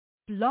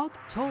Blog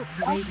Talk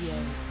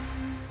Radio.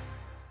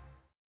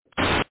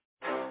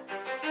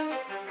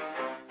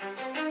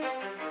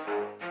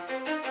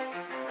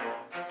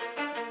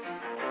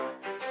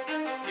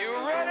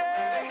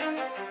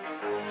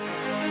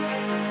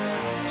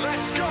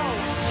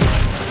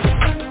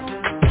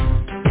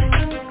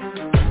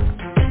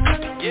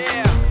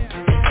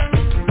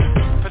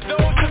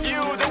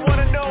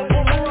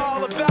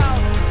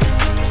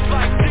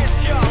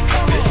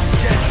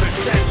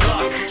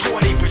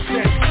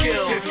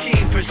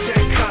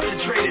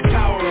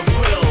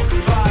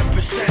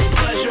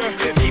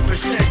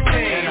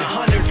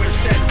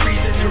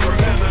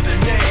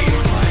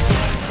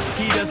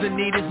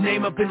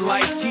 Up in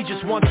life, he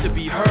just wants to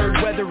be heard,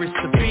 whether it's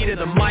the beat or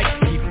the mic.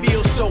 He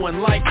feels so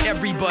unlike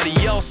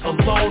everybody else,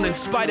 alone, in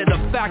spite of the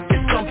fact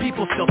that some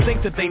people still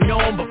think that they know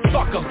him, but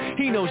fuck him,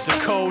 he knows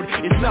the code.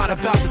 It's not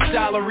about the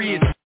salary,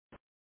 it's...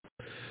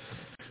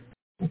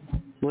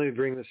 Let me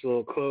bring this a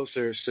little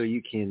closer so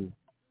you can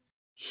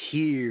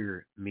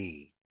hear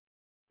me.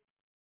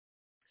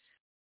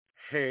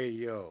 Hey,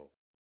 yo.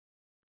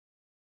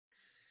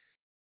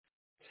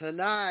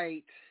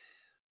 Tonight,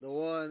 the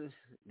one,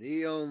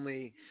 the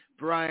only,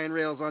 Brian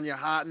Rails on your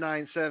Hot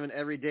 9-7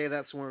 every day.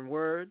 That's one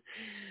word.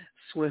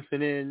 Swimming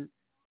in,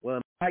 well,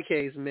 in my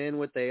case, men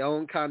with their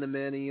own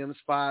condominiums,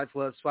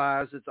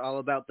 5+5s. It's all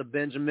about the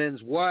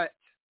Benjamins. What?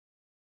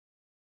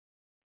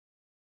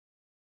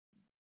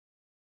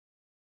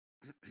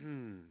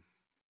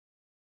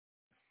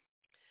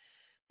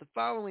 The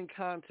following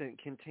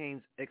content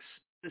contains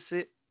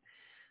explicit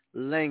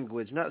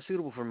language not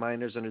suitable for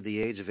minors under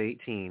the age of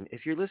 18.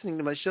 If you're listening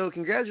to my show,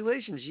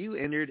 congratulations, you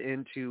entered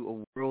into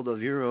a world of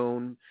your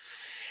own,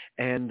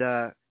 and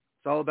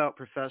it's all about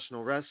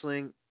professional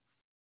wrestling.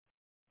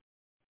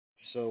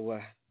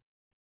 So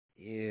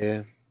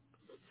yeah,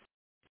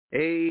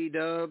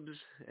 AEW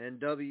and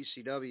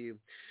WCW,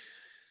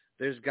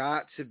 there's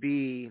got to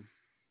be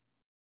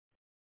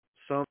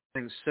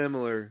something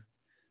similar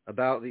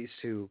about these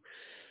two.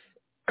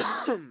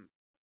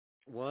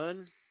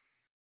 One,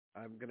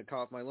 I'm going to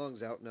cough my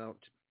lungs out. No,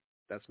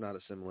 that's not a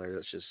similar.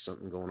 That's just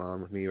something going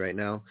on with me right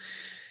now.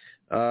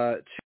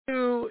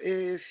 Two,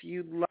 if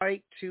you'd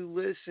like to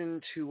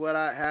listen to what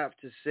I have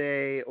to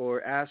say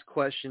or ask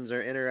questions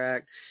or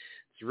interact,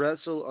 it's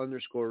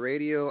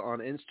Wrestle_Radio on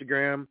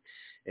Instagram.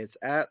 It's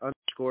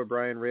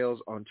 @_Brian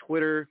Rails on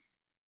Twitter.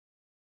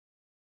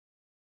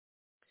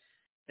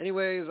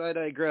 Anyways, I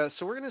digress.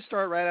 So we're going to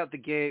start right out the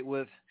gate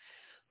with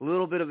a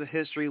little bit of a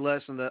history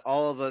lesson that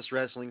all of us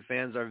wrestling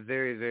fans are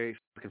very, very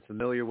fucking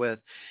familiar with.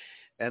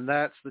 And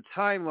that's the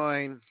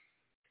timeline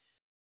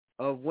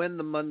of when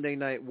the Monday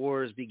Night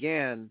Wars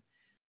began.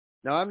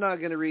 Now, I'm not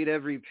going to read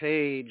every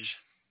page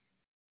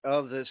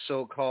of this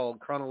so-called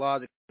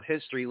chronological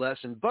history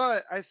lesson,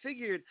 but I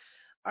figured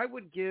I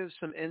would give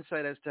some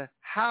insight as to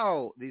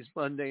how these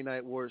Monday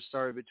Night Wars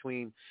started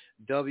between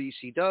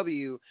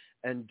WCW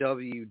and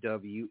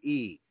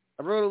WWE.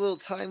 I wrote a little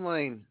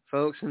timeline,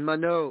 folks, in my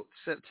note.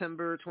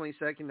 September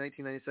 22nd,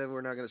 1997.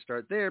 We're not going to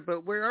start there,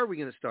 but where are we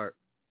going to start?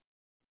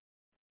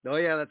 Oh,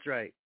 yeah, that's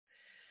right.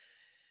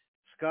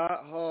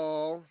 Scott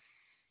Hall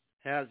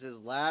has his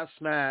last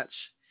match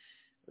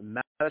in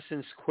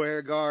Madison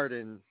Square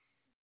Garden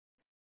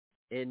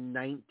in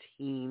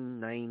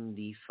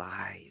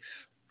 1995.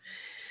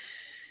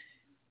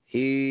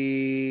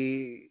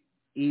 He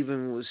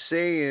even was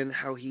saying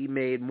how he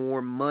made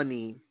more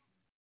money.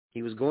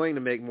 He was going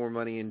to make more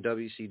money in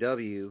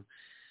WCW.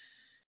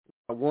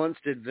 Once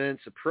did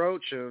Vince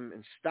approach him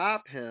and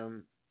stop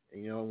him,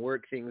 and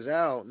work things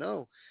out?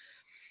 No.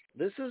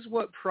 This is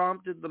what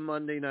prompted the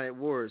Monday Night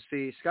Wars.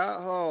 See,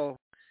 Scott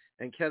Hall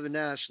and Kevin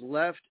Nash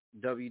left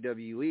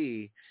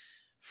WWE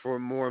for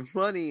more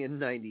money in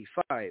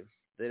 95.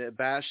 Then at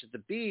Bash at the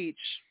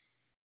Beach,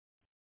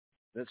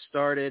 that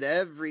started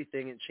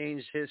everything. It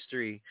changed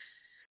history.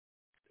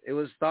 It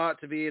was thought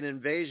to be an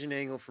invasion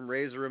angle from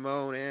Razor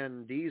Ramon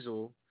and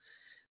Diesel.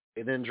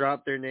 They then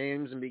dropped their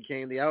names and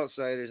became the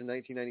Outsiders in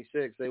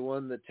 1996. They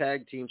won the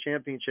tag team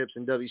championships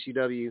in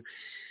WCW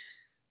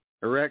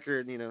a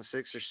record, 6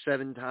 or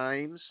 7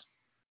 times.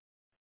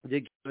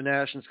 Did Kevin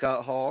Nash and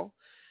Scott Hall.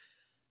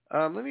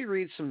 Let me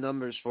read some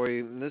numbers for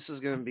you. And this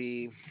is going to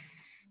be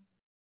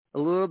a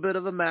little bit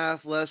of a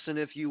math lesson,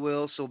 if you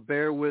will, so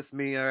bear with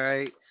me, all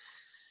right?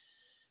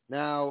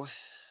 Now,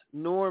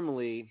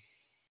 normally,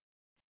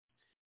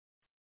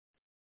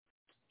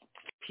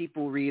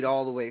 people read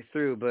all the way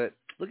through, but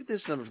look at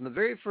this number from the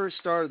very first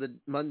start of the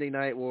Monday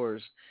Night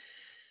Wars.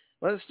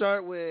 Let's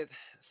start with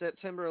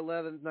September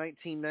 11th,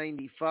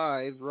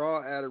 1995.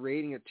 Raw had a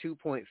rating of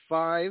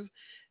 2.5,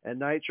 and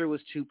Nitro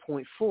was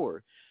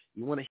 2.4.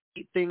 You want to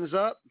heat things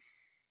up?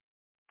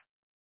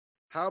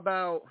 How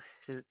about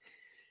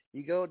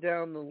you go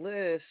down the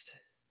list?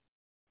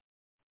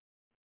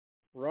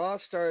 Raw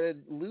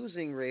started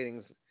losing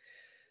ratings,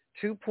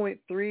 2.3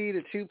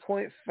 to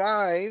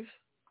 2.5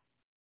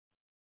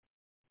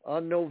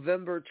 on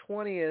November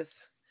 20th,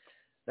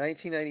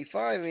 1995.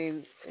 I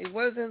mean, it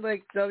wasn't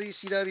like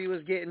WCW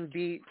was getting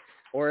beat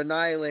or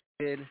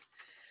annihilated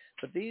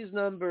But these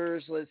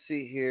numbers, let's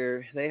see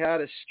here, they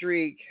had a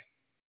streak,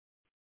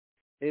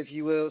 if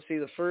you will. See,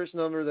 the first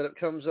number that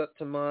comes up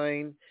to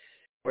mind,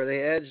 where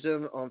they edged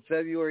them on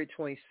February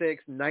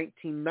 26,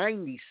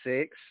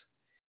 1996,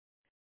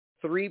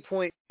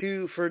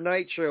 3.2 for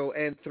Nitro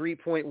and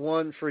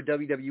 3.1 for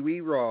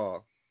WWE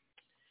Raw.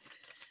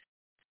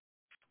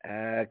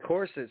 Of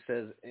course, it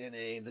says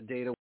NA, the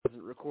data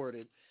wasn't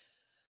recorded.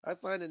 I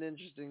find it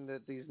interesting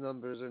that these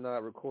numbers are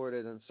not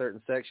recorded in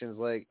certain sections,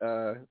 like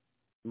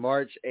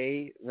April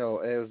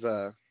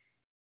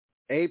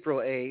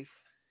 8th,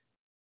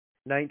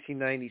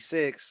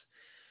 1996.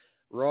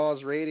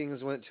 Raw's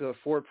ratings went to a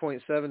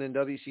 4.7 and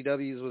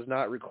WCW's was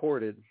not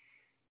recorded.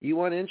 You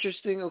want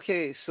interesting?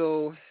 Okay,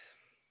 so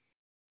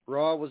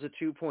Raw was a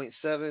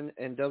 2.7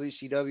 and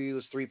WCW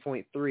was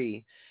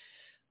 3.3.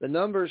 The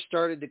numbers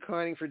started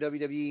declining for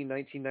WWE in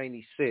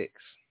 1996.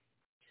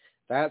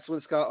 That's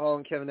when Scott Hall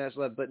and Kevin Nash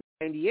left. But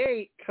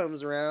 98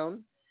 comes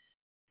around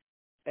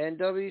and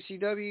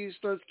WCW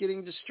starts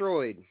getting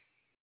destroyed.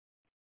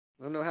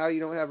 I don't know how you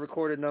don't have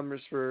recorded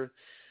numbers for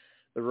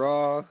the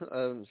Raw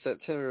of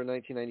September of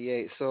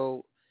 1998.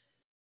 So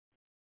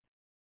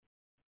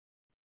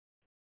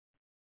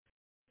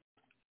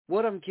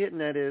what I'm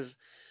getting at is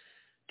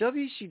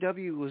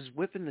WCW was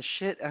whipping the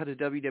shit out of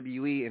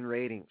WWE in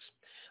ratings.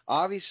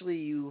 Obviously,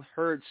 you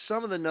heard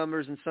some of the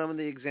numbers and some of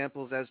the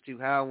examples as to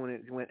how when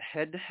it went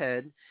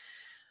head-to-head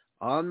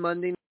on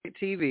Monday Night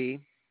TV,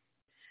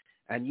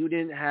 and you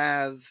didn't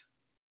have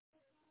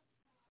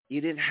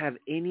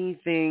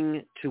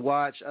anything to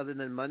watch other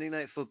than Monday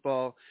Night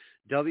Football,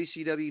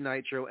 WCW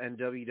Nitro, and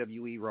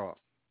WWE Raw.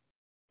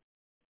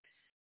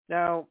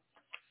 Now,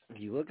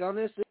 if you look on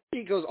this,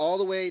 it goes all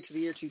the way to the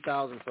year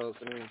 2000, folks.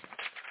 I mean,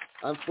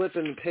 I'm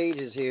flipping the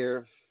pages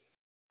here.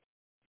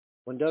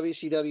 When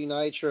WCW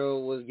Nitro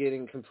was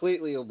getting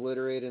completely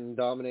obliterated and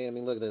dominated, I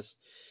mean, look at this.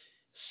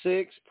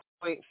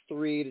 6.3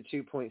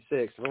 to 2.6.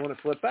 If I want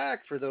to flip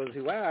back, for those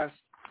who asked,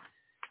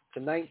 to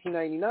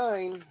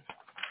 1999,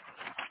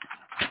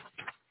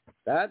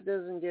 that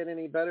doesn't get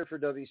any better for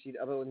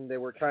WCW. Other than they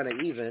were kind of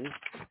even,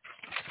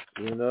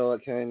 even though I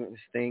kind of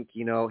think,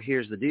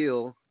 here's the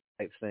deal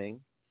type thing.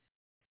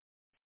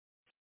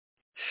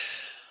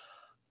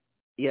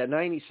 Yeah,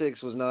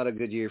 96 was not a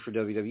good year for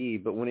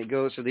WWE, but when it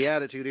goes to the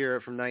Attitude Era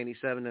from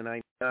 97 to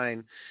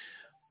 99,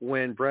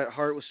 when Bret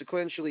Hart was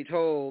sequentially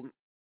told,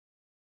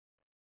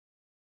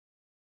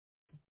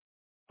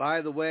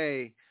 by the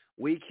way,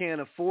 we can't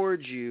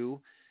afford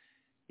you,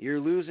 you're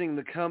losing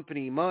the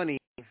company money.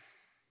 The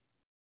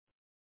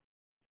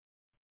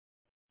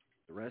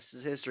rest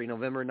is history.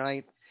 November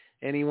 9th,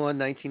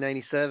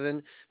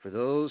 1997. For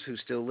those who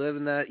still live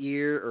in that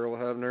year, Earl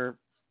Hebner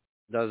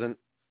doesn't.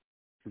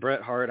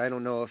 Bret Hart, I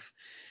don't know if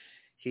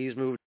he's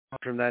moved on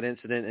from that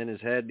incident in his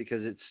head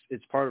because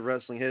it's part of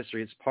wrestling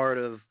history. It's part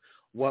of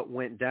what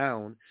went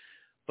down.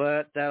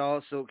 But that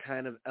also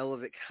kind of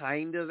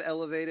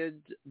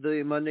elevated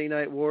the Monday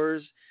Night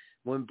Wars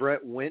when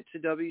Bret went to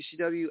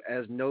WCW,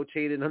 as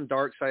notated on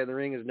Dark Side of the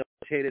Ring, as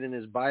notated in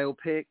his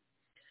biopic.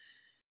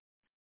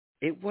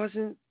 It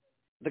wasn't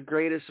the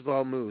greatest of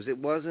all moves. It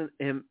wasn't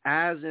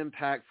as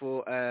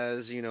impactful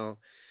as,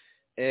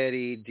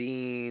 Eddie,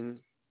 Dean,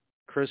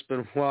 Chris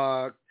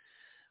Benoit,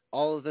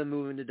 all of them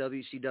moving to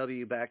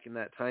WCW back in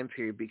that time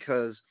period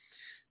because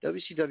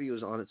WCW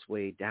was on its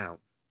way down.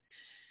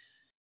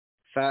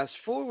 Fast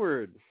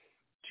forward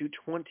to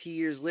 20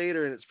 years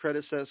later and its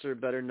predecessor,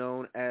 better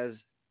known as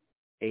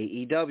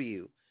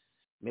AEW,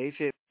 May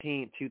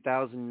 15,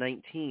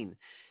 2019.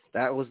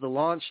 That was the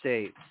launch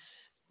date.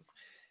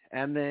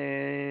 And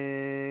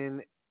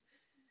then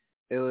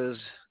it was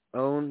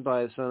owned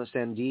by the son of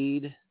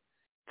Sandeed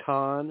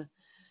Khan,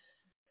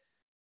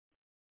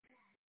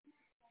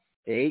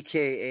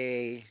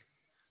 a.k.a.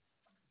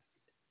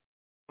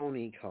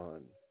 Tony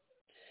Khan,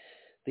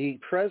 the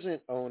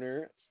present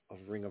owner of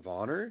Ring of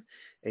Honor,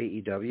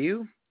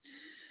 AEW,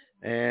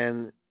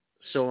 and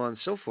so on and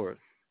so forth.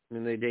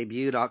 And they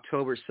debuted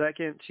October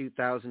 2nd,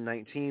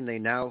 2019. They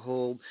now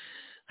hold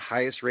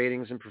highest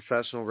ratings in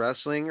professional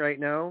wrestling right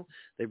now.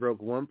 They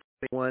broke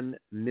 1.1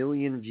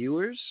 million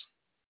viewers.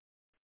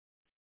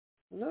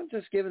 I'm not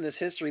just giving this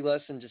history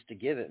lesson just to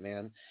give it,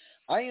 man.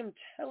 I am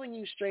telling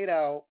you straight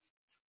out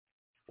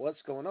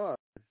what's going on.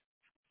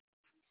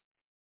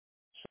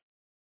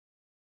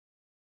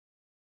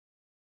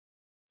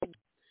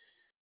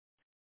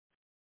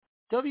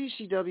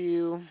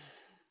 WCW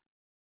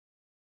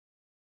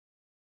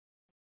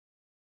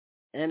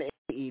and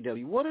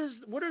AEW, what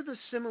are the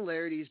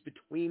similarities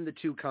between the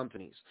two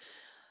companies?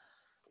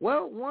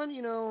 Well,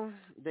 one,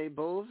 they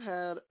both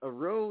had a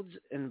Rhodes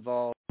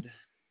involved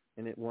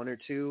in it, one or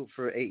two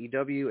for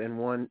AEW, and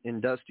one in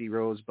Dusty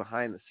Rhodes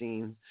behind the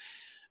scenes,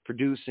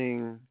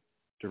 producing,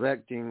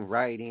 directing,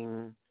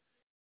 writing,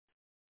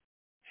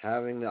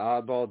 having the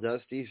oddball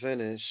Dusty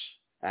finish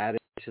added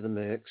to the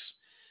mix,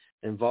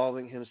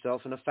 involving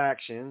himself in a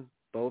faction.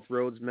 Both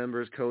Rhodes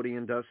members, Cody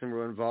and Dustin,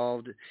 were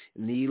involved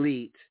in the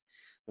Elite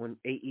when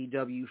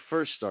AEW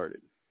first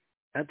started.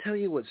 I'll tell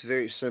you what's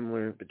very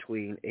similar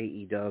between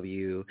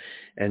AEW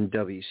and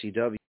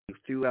WCW.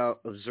 throughout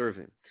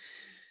observing.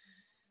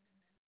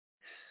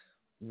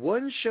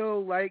 One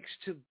show likes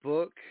to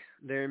book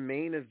their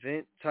main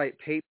event type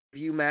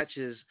pay-per-view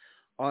matches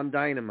on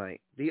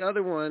Dynamite. The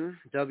other one,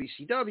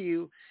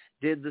 WCW,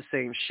 did the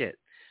same shit.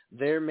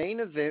 Their main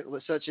event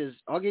was such as,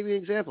 I'll give you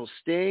an example,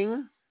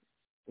 Sting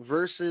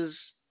versus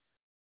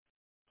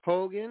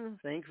Hogan,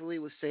 thankfully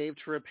was saved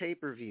for a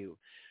pay-per-view.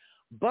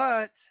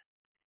 But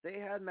they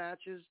had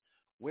matches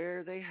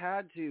where they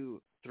had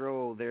to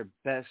throw their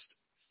best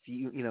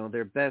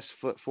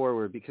foot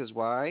forward. Because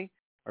why?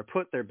 Or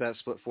put their best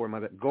foot forward. My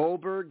bad.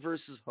 Goldberg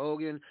versus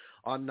Hogan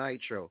on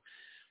Nitro.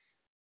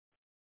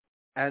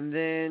 And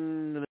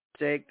then the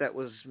mistake that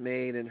was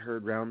made and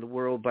heard around the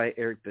world by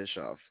Eric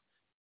Bischoff.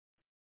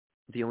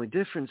 The only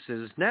difference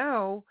is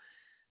now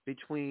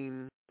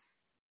between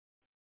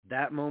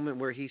that moment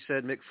where he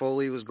said Mick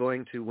Foley was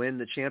going to win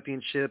the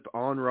championship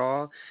on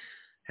Raw.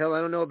 Hell,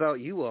 I don't know about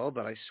you all,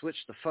 but I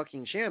switched the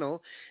fucking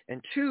channel.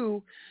 And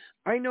two,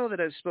 I know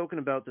that I've spoken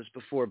about this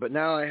before, but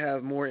now I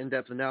have more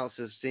in-depth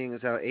analysis, seeing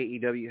as how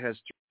AEW has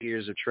 3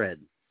 years of tread.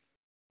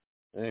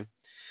 Okay?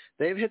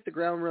 They've hit the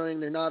ground running.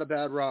 They're not a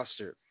bad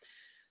roster.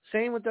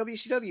 Same with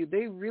WCW.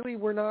 They really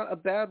were not a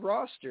bad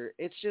roster.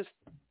 It's just,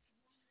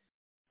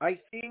 I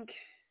think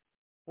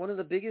one of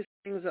the biggest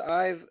things that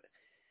I've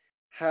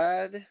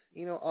had,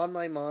 on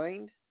my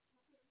mind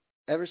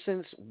ever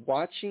since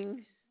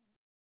watching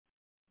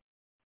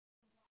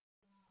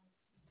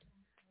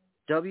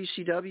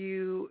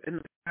WCW in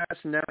the past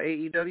and now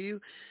AEW,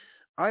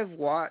 I've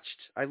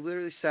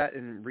literally sat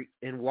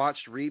and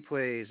watched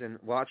replays and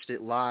watched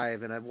it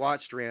live, and I've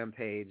watched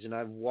Rampage, and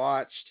I've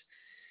watched.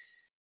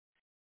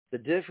 The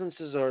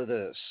differences are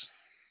this.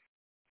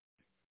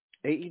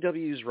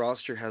 AEW's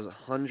roster has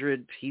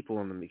 100 people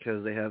on them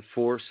because they have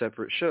 4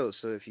 separate shows.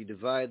 So if you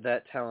divide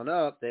that talent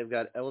up, they've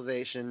got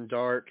Elevation,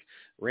 Dark,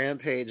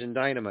 Rampage, and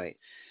Dynamite.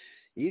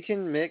 You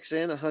can mix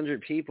in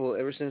 100 people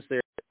ever since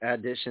their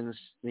additions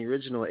in the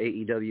original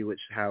AEW, which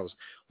housed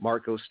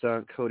Marco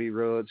Stunt, Cody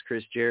Rhodes,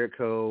 Chris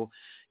Jericho,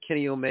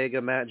 Kenny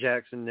Omega, Matt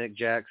Jackson, Nick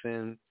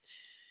Jackson.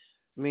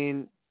 I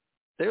mean,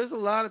 there's a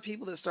lot of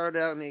people that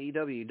started out in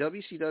AEW.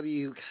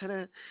 WCW kind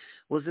of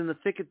was in the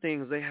thick of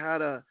things. They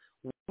had a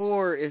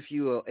war, if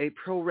you will, a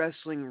pro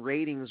wrestling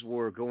ratings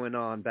war going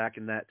on back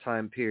in that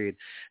time period.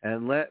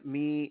 And let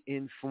me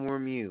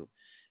inform you,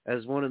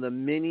 as one of the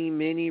many,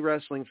 many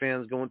wrestling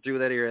fans going through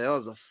that era,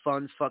 that was a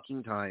fun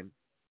fucking time.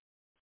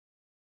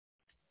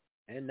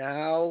 And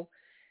now,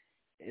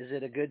 is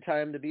it a good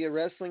time to be a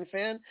wrestling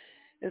fan?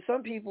 In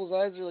some people's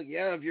eyes, they're like,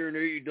 yeah, if you're an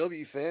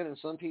AEW fan. In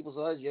some people's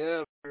eyes,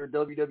 yeah, if you're a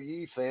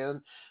WWE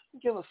fan. I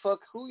don't give a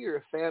fuck who you're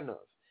a fan of.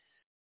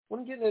 What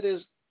I'm getting at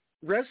is,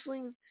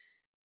 wrestling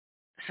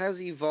has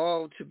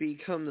evolved to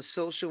become the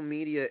social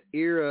media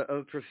era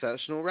of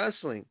professional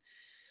wrestling.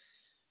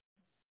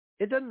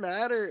 It doesn't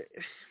matter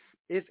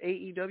if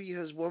AEW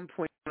has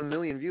 1.1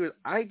 million viewers.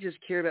 I just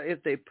care about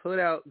if they put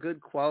out good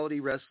quality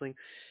wrestling,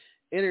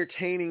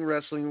 entertaining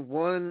wrestling,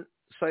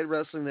 one-side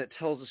wrestling that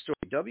tells a story.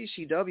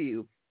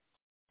 WCW,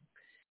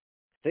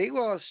 they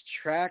lost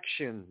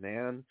traction,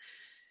 man.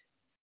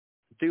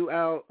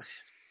 Throughout,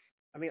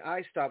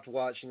 I stopped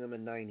watching them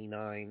in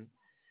 99.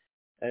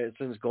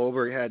 Since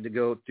Goldberg had to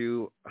go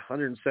through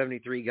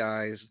 173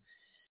 guys.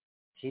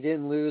 He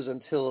didn't lose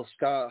until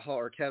Scott Hall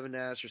or Kevin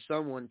Nash or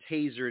someone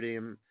tasered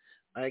him.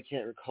 I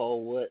can't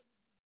recall what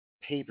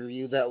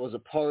pay-per-view that was a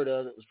part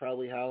of. It was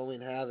probably Halloween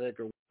Havoc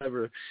or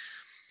whatever.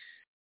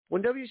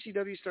 When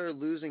WCW started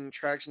losing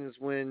traction is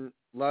when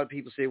a lot of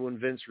people say when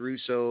Vince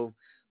Russo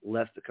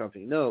left the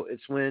company. No,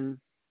 it's when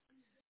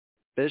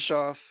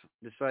Bischoff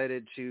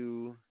decided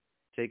to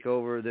take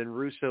over. Then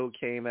Russo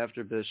came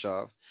after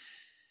Bischoff.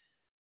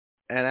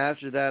 And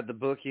after that, the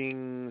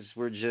bookings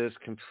were just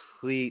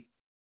complete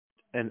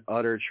and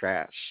utter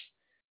trash.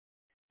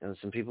 And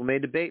some people may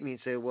debate me and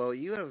say, well,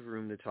 you have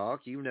room to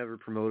talk. You've never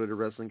promoted a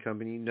wrestling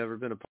company. You've never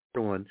been a part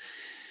of one.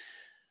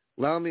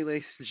 Allow me,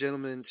 ladies and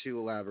gentlemen, to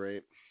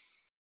elaborate.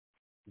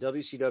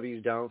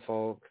 WCW's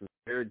downfall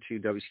compared to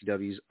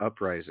WCW's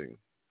uprising.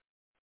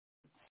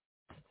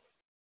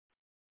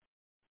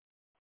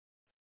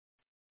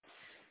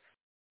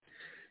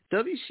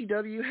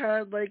 WCW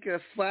had like a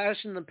flash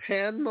in the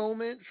pan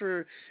moment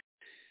for,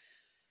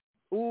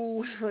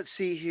 let's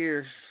see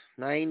here,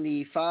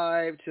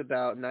 95 to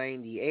about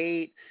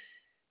 98.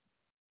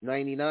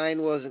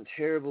 99 wasn't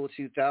terrible.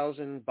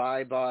 2000,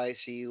 bye-bye,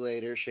 see you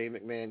later. Shane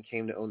McMahon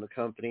came to own the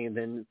company, and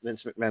then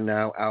Vince McMahon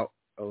now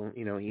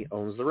he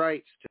owns the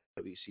rights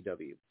to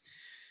WCW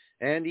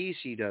and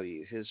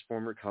ECW, his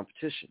former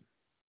competition.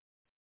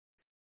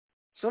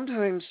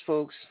 Sometimes,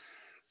 folks,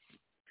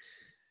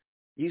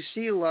 you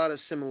see a lot of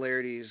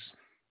similarities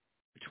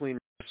between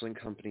wrestling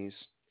companies.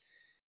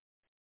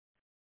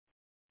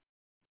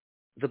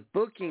 The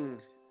booking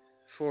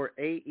for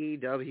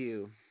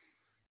AEW,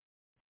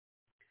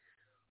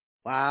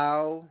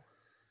 wow,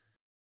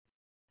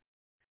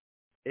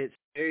 it's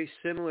very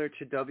similar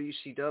to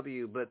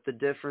WCW, but the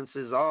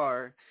differences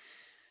are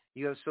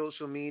you have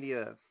social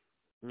media,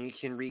 and you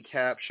can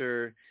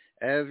recapture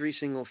every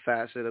single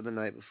facet of the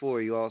night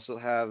before. You also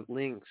have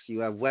links. You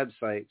have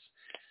websites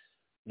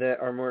that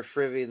are more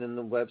frivy than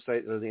the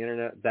websites of the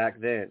internet back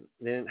then.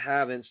 They didn't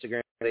have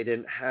Instagram. They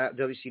didn't have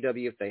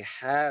WCW. If they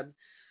had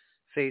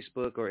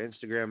Facebook or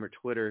Instagram or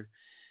Twitter,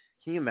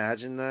 can you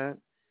imagine that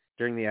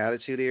during the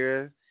Attitude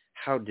Era?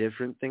 How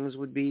different things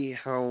would be,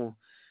 how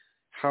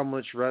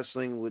much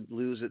wrestling would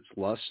lose its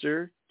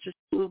luster just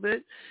a little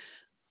bit.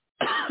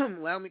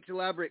 Allow me to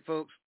elaborate,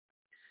 folks.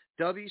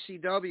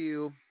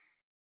 WCW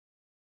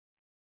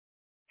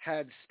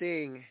had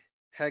Sting,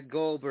 had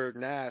Goldberg,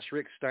 Nash,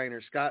 Rick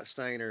Steiner, Scott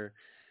Steiner.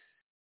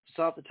 Just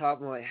off the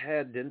top of my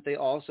head, didn't they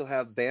also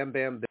have Bam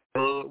Bam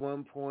Bigelow at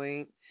one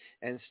point?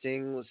 And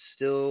Sting was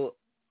still,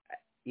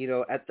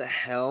 at the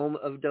helm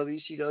of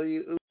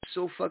WCW. It was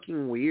so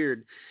fucking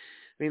weird.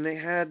 I mean, they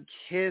had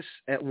Kiss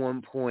at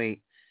one point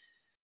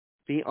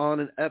be on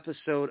an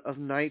episode of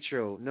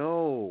Nitro.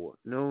 No.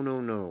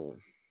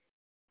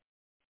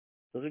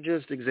 Those are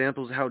just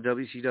examples of how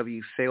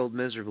WCW failed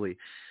miserably.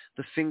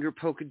 The finger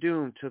poke of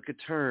doom took a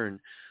turn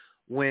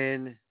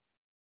when,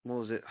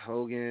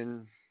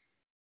 Hogan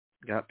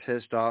got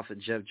pissed off at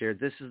Jeff Jarrett.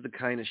 This is the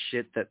kind of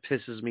shit that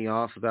pisses me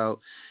off about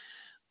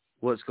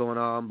what's going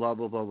on, blah,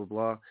 blah, blah, blah,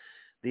 blah.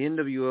 The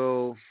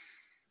NWO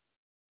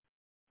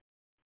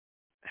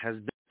has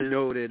been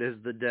noted as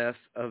the death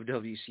of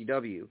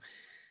WCW.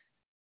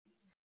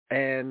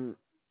 And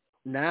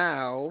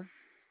now,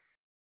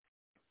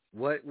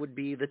 what would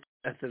be the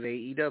death of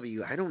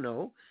AEW? I don't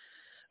know.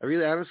 I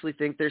really honestly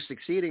think they're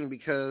succeeding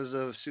because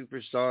of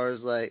wrestlers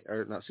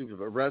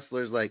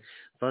like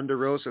Thunder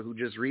Rosa, who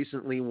just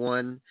recently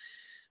won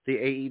the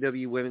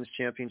AEW Women's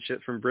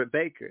Championship from Britt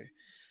Baker.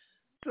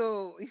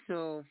 So,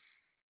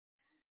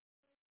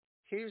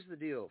 here's the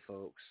deal,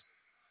 folks.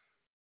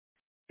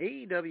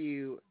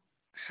 AEW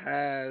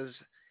has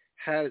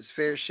had its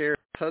fair share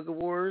of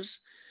tug-of-wars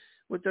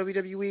with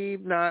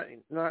WWE,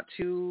 not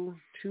too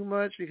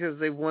much, because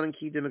they've won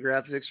key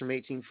demographics from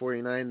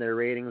 1849. Their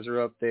ratings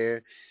are up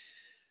there.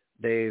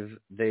 They've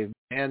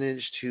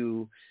managed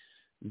to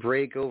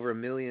break over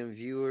 1 million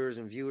viewers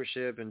and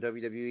viewership, and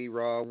WWE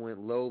Raw went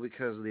low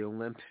because of the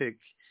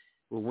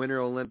Winter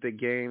Olympic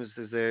Games,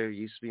 as there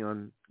used to be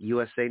on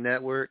USA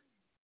Network.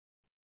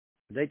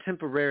 They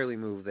temporarily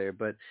moved there,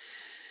 but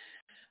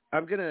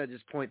I'm going to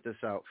just point this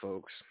out,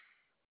 folks.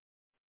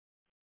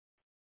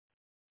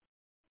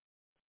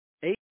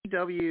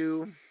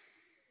 AEW,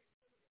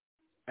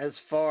 as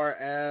far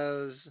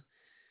as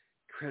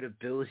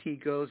credibility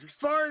goes, as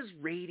far as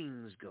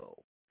ratings go,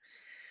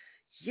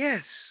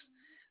 yes,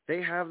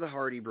 they have the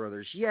Hardy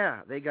Brothers. Yeah,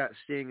 they got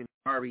Sting and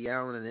Darby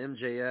Allin and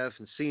MJF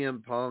and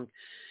CM Punk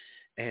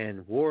and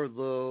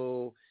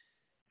Wardlow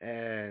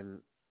and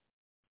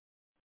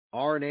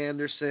Arn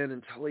Anderson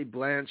and Tully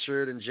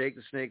Blanchard and Jake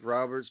the Snake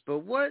Roberts. But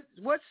what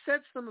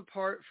sets them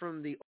apart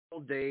from the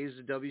old days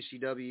of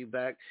WCW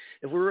back,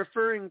 if we're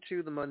referring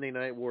to the Monday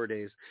Night War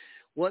days,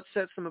 what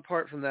sets them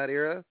apart from that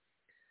era?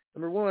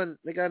 Number one,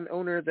 they got an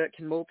owner that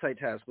can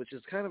multitask, which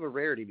is kind of a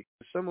rarity,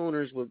 because some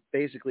owners will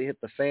basically hit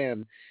the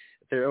fan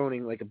if they're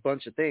owning like a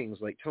bunch of things.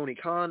 Like Tony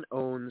Khan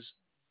owns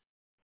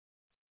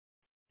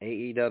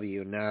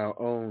AEW, now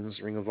owns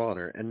Ring of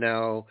Honor, and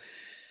now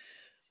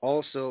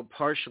also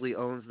partially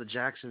owns the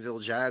Jacksonville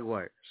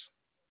Jaguars.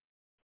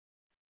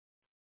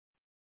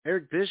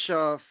 Eric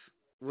Bischoff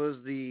was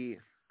the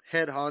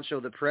head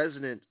honcho, the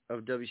president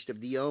of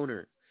WCW, the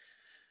owner.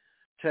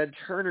 Ted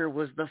Turner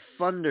was the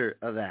funder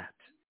of that.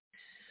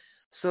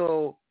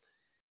 So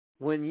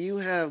when you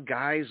have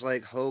guys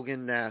like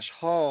Hogan, Nash,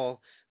 Hall,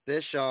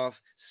 Bischoff,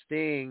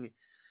 Sting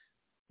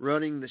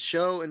running the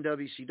show in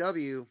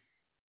WCW,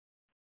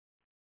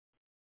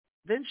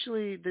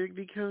 eventually there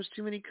becomes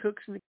too many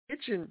cooks in the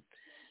kitchen.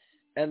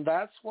 And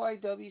that's why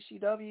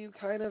WCW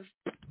kind of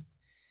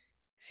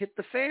hit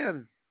the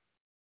fan.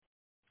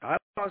 I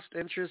lost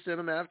interest in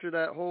them after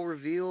that whole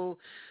reveal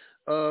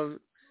of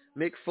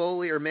Mick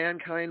Foley or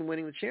Mankind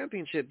winning the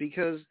championship,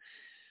 because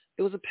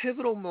it was a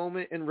pivotal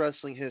moment in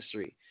wrestling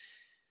history.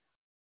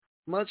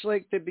 Much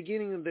like the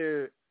beginning of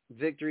their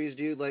victories,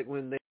 dude, like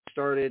when they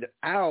started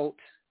out,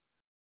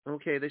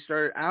 they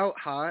started out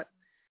hot,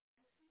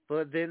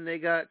 but then they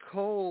got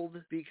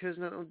cold because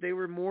they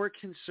were more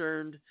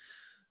concerned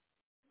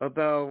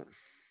about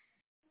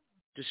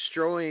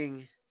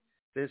destroying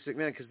Vince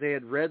McMahon, because they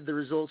had read the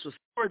results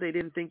before. They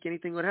didn't think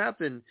anything would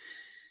happen.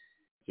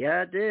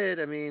 Yeah, it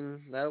did. I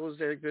mean, that was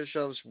Eric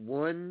Bischoff's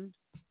one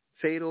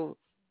fatal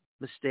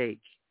mistake.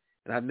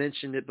 And I've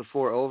mentioned it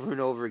before over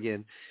and over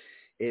again.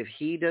 If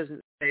he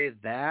doesn't say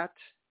that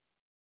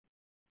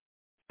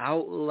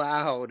out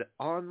loud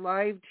on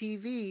live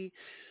TV,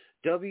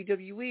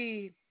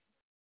 WWE,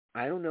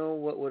 I don't know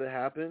what would have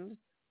happened.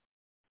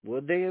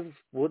 Would they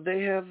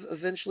have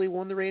eventually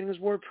won the ratings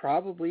war?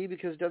 Probably,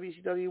 because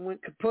WCW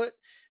went kaput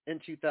in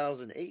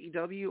 2000.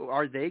 AEW,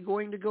 are they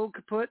going to go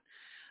kaput?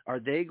 Are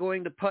they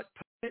going to put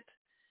it?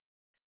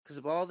 Because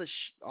of all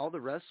the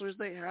wrestlers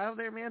they have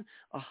there, man,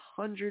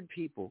 100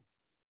 people.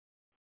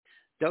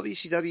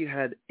 WCW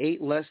had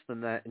 8 less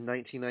than that in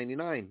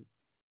 1999.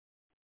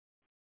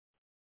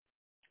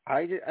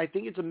 I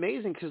think it's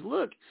amazing because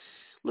look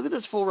at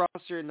this full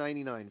roster in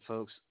 '99,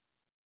 folks.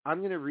 I'm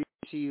going to read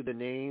to you the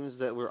names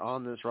that were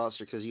on this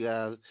roster because you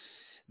have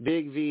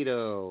Big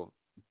Vito,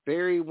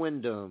 Barry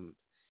Windham,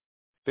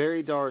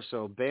 Barry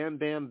Darsow, Bam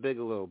Bam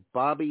Bigelow,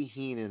 Bobby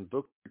Heenan,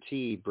 Booker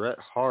T, Bret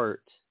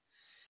Hart.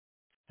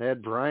 They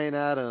had Brian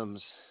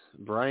Adams,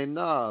 Brian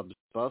Knobbs,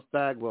 Buff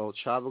Bagwell,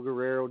 Chavo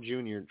Guerrero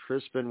Jr.,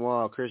 Chris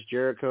Benoit, Chris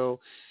Jericho,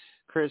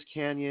 Chris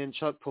Kanyon,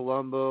 Chuck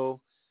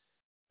Palumbo.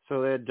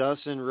 So they had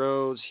Dustin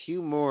Rhodes,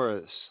 Hugh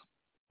Morris,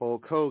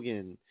 Hulk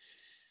Hogan.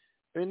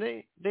 I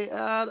mean, they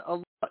add a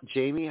lot.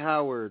 Jamie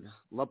Howard,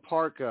 La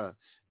Parka,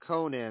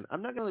 Conan.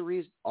 I'm not going to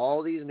read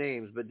all these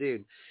names, but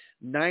dude,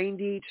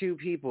 92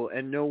 people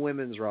and no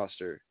women's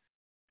roster.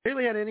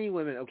 Barely had any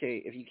women.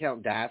 Okay, if you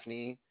count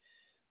Daphne,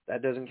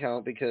 that doesn't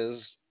count because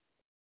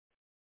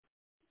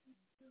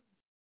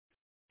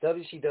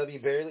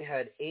WCW barely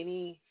had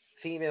any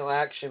female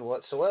action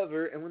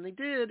whatsoever, and when they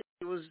did,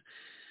 it was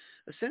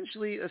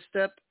essentially a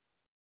step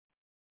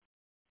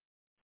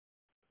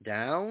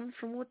down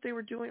from what they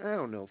were doing. I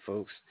don't know,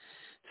 folks.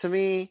 To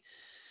me,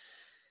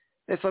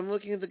 if I'm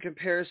looking at the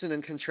comparison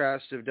and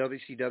contrast of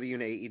WCW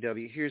and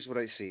AEW, here's what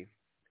I see.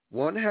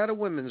 One had a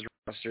women's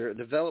roster,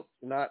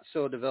 not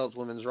so developed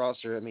women's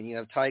roster. I mean, you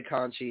have Ty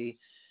Conchi,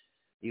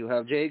 you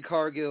have Jade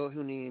Cargill,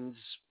 who needs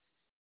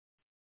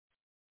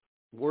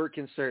work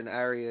in certain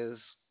areas.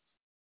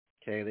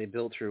 Okay, they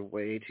built her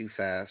way too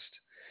fast.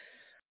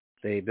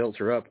 They built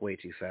her up way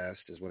too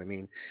fast, is what I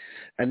mean.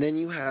 And then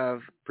you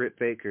have Britt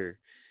Baker,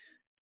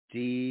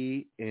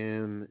 DMD,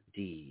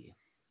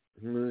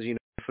 who's,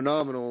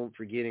 phenomenal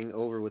for getting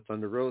over with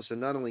Thunder Rosa.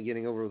 Not only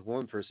getting over with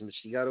one person, but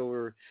she got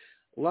over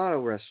a lot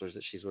of wrestlers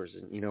that she's worked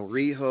in.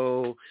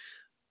 Riho,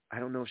 I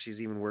don't know if she's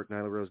even worked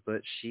Nyla Rose,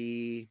 but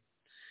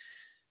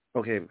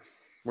okay,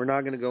 we're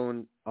not going to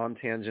go on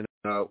tangent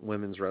about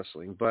women's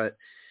wrestling, but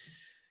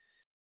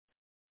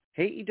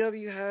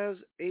AEW has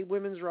a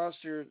women's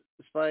roster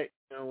despite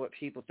what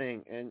people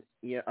think. And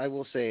yeah, I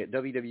will say it,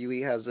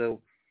 WWE has a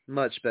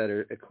much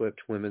better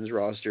equipped women's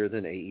roster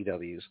than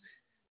AEW's.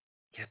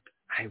 Yep,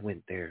 I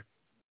went there.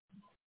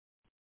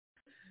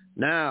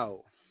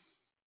 Now,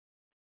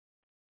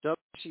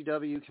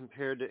 WCW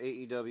compared to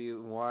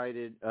AEW, why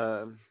did,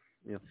 how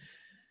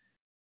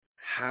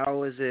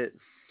is it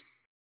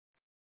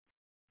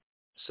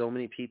so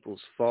many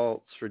people's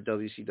faults for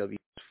WCW's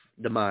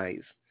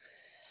demise?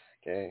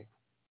 Okay.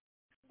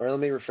 Or let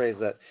me rephrase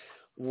that.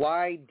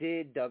 Why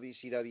did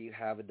WCW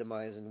have a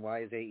demise, and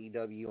why is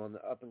AEW on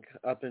the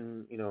up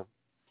and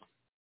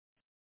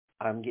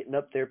I'm getting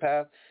up their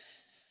path?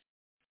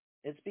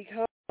 It's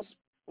because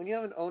when you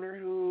have an owner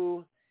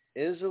who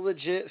is a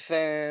legit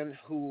fan,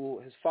 who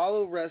has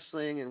followed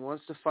wrestling and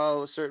wants to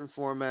follow a certain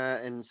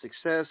format and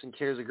success and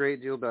cares a great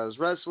deal about his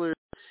wrestlers,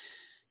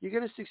 you're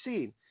going to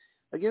succeed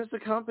against a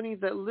company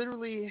that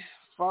literally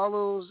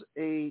follows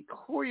a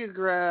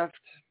choreographed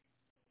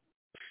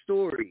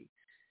story.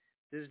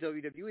 This is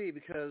WWE,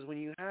 because when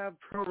you have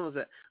promos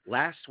that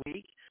last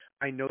week,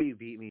 I know you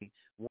beat me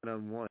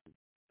one-on-one,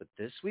 but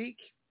this week,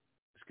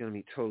 it's going to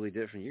be totally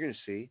different. You're going to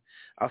see.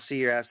 I'll see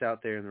your ass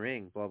out there in the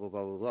ring, blah, blah,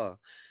 blah, blah, blah.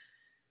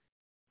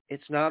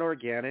 It's not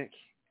organic,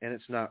 and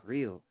it's not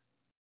real.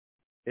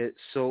 It's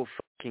so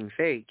fucking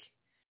fake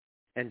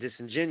and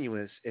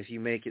disingenuous if you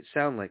make it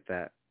sound like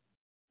that.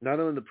 Not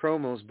only the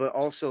promos, but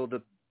also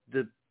the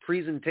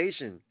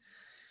presentation.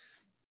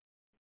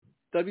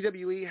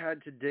 WWE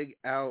had to dig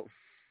out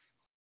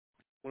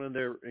one of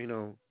their,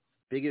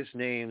 biggest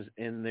names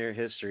in their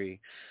history,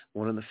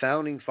 one of the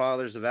founding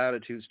fathers of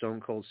Attitude,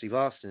 Stone Cold Steve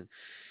Austin.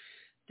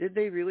 Did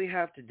they really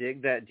have to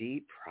dig that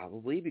deep?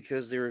 Probably,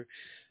 because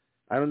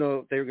I don't know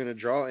if they were going to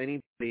draw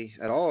anybody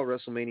at all at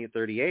WrestleMania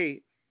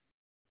 38.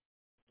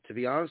 To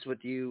be honest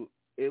with you,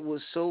 it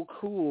was so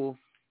cool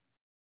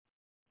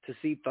to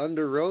see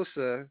Thunder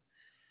Rosa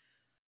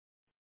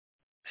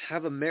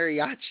have a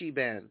mariachi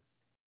band.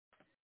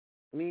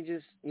 Let me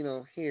just,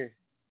 here,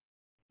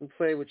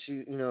 play what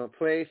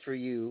play for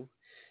you,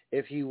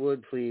 if you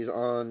would please,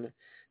 on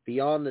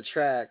Beyond the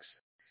Tracks,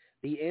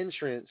 the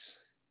entrance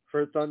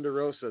for Thunder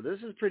Rosa. This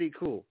is pretty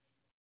cool.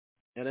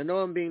 And I know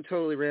I'm being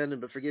totally random,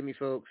 but forgive me,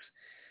 folks.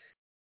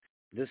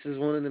 This is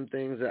one of them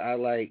things that I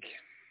like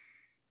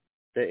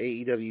that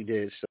AEW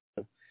did.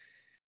 So,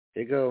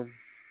 there you go.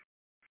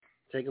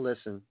 Take a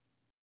listen.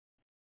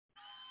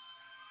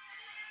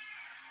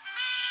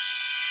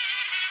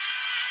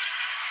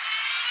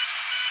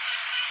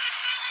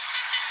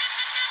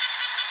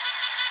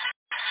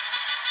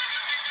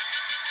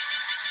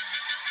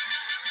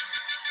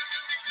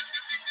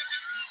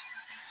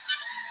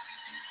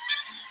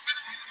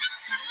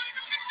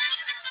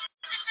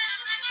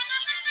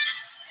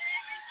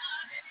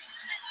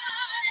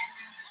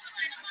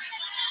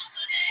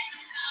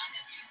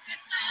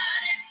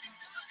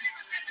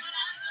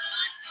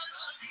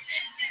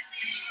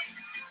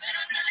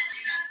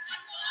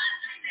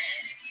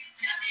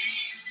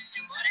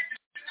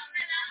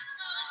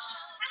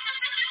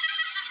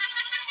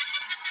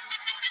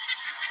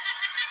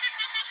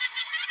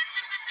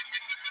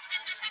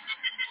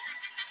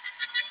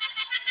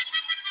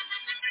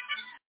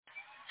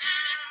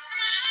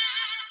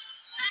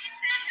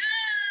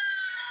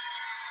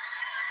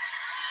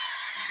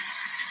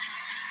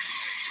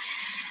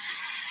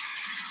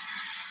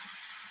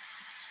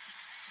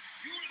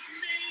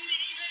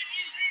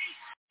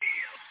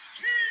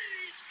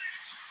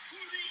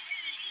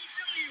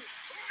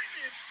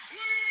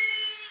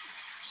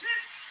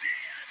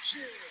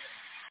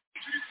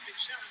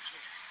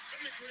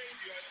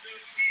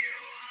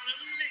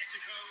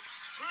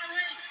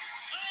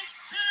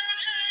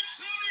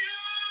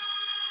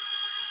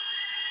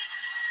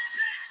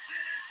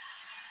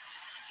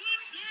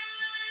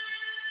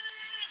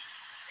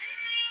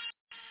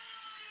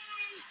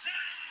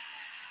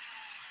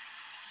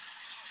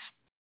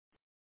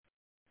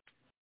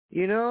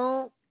 You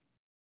know,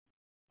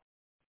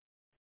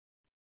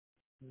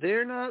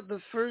 they're not the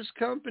first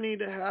company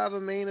to have a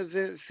main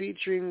event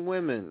featuring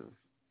women.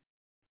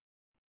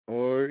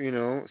 Or, you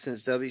know,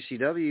 since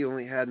WCW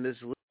only had Miss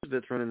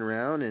Elizabeth running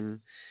around and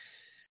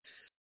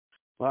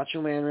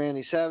Macho Man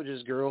Randy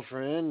Savage's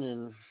girlfriend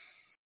and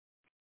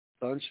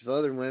a bunch of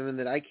other women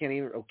that I can't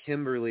even... Oh,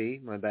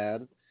 Kimberly, my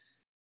bad.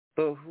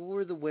 But who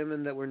were the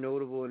women that were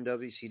notable in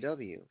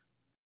WCW?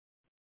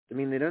 I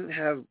mean, they don't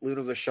have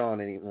Luna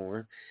Vachon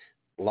anymore.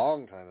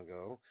 Long time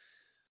ago.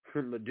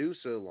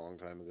 Medusa a long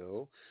time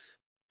ago.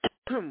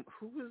 Who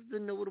was the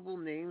notable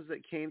names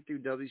that came through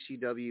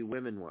WCW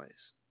women-wise?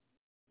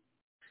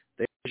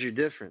 There's your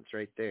difference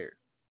right there.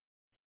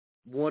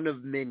 One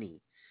of many.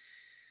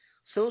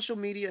 Social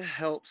media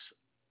helps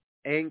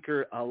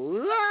anchor a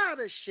lot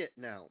of shit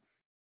now.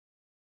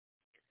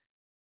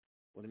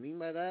 What I mean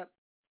by that?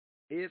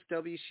 If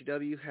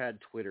WCW had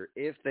Twitter,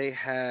 if they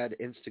had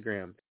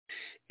Instagram,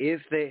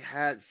 if they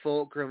had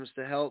fulcrums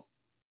to help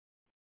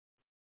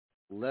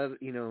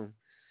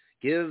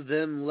give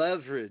them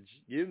leverage,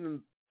 give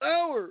them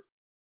power,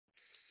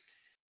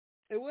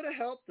 it would have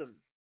helped them,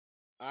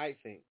 I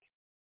think,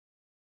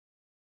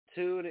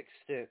 to an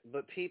extent.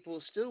 But people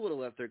still would have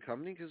left their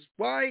company because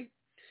why?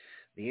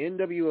 The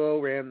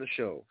NWO ran the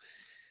show.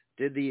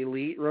 Did the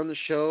Elite run the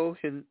show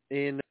in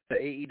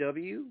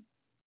AEW?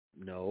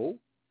 No.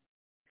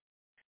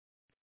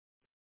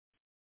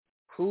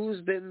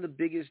 Who's been the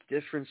biggest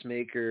difference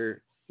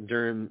maker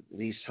during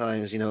these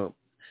times?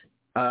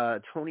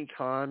 Tony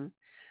Khan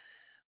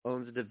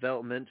owns a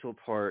developmental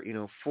part.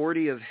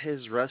 40 of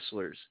his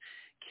wrestlers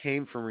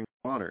came from Ring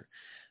of Honor.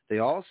 They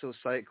also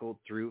cycled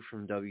through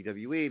from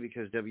WWE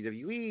because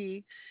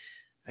WWE,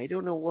 I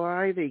don't know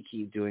why they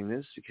keep doing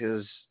this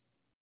because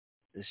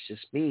it's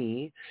just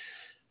me.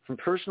 From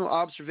personal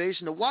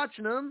observation to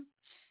watching them,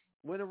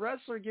 when a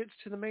wrestler gets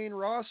to the main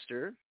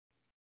roster,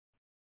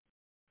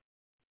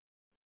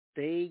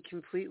 they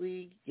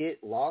completely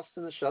get lost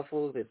in the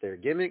shuffle, that their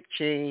gimmick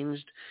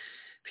changed.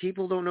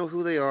 People don't know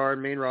who they are.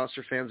 Main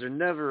roster fans are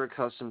never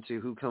accustomed to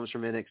who comes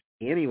from NXT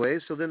anyway.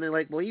 So then they're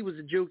like, well, he was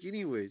a joke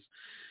anyways.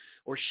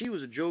 Or she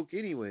was a joke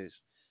anyways.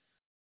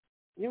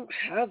 You don't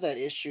have that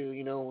issue,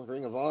 with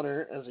Ring of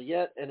Honor as of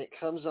yet. And it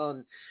comes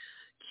on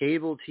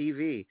cable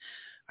TV.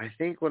 I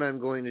think what I'm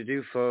going to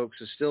do, folks,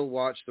 is still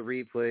watch the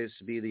replays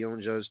to be the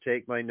own judge,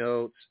 take my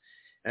notes,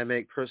 and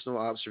make personal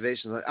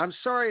observations. I'm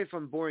sorry if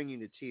I'm boring you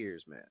to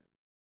tears, man.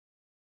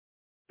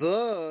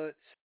 But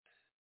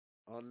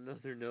on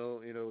another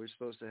note, we're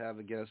supposed to have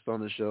a guest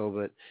on the show,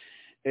 but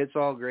it's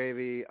all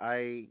gravy.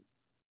 I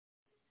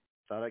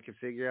thought I could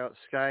figure out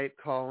Skype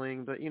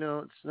calling, but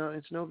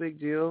it's no big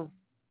deal.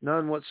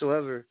 None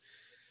whatsoever.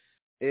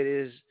 It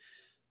is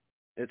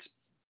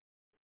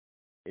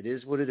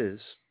what it is.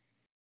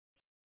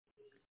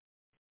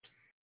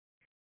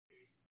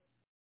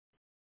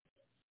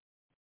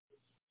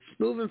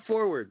 Moving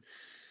forward.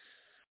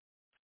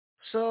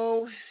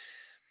 So,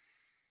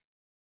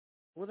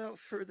 without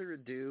further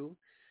ado,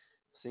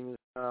 seeing as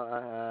how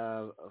I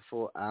have a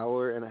full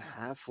hour and a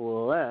half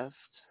left,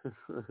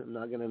 I'm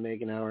not going to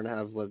make an hour and a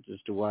half left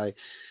as to why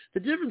the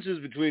differences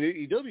between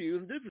AEW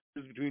and the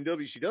differences between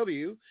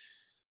WCW.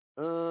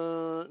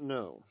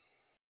 No.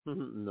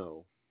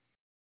 No.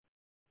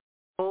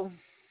 So,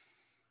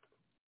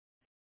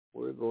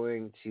 we're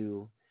going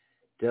to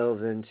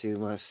delve into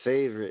my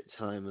favorite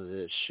time of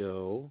this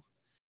show.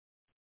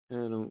 I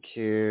don't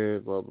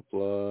care, blah, blah,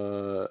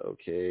 blah.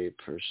 Okay,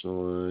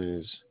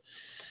 personalize.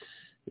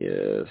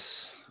 Yes.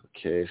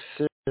 Okay,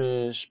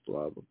 finish,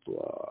 blah, blah,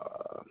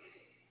 blah.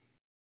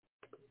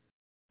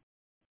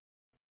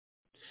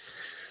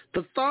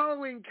 The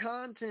following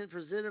content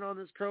presented on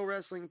this pro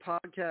wrestling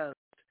podcast,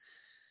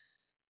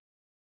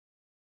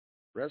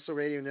 Wrestle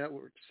Radio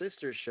Network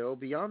sister show,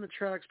 Beyond the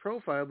Tracks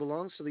profile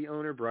belongs to the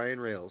owner, Brian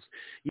Rails.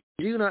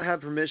 You do not have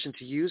permission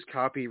to use,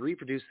 copy,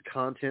 reproduce the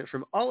content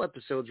from all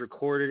episodes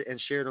recorded and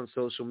shared on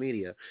social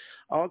media.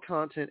 All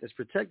content is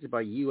protected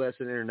by U.S.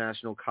 and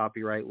international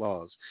copyright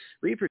laws.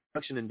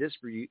 Reproduction and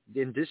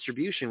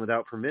distribution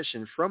without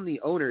permission from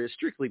the owner is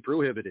strictly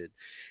prohibited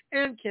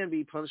and can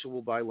be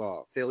punishable by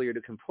law. Failure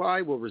to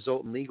comply will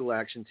result in legal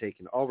action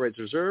taken. All rights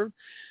reserved.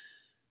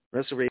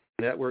 Wrestle Radio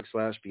Network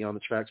 / Beyond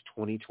the Tracks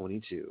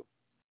 2022.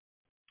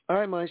 All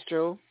right,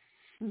 Maestro.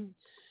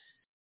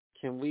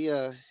 Can we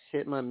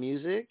hit my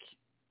music?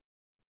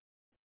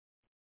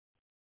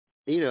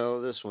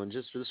 This one,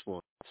 just for this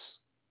once.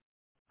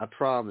 I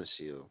promise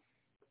you.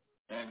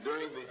 And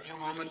during the few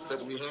moments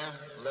that we have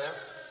left,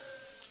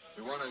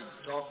 we want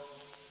to talk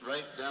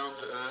right down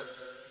to earth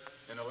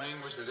in a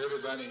language that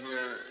everybody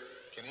here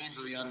can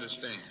easily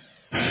understand.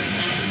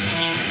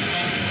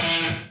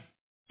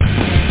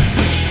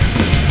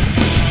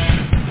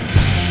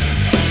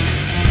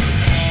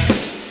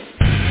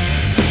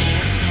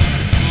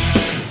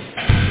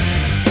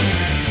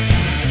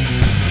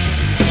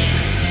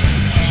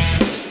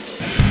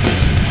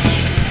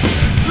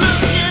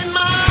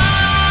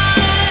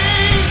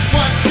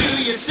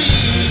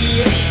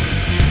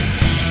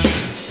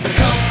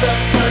 the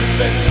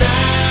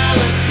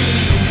personality.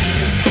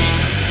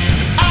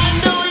 I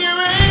know your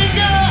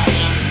anger,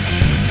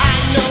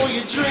 I know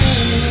your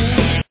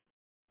dreams.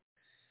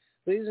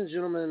 Ladies and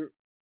gentlemen,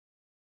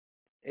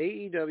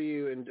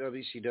 AEW and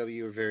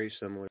WCW are very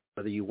similar,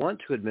 whether you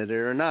want to admit it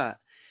or not.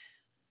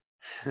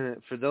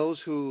 For those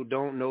who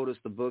don't notice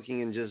the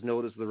booking and just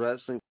notice the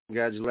wrestling,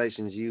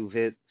 congratulations, you've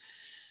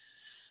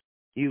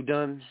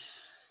done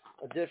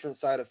a different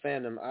side of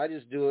fandom. I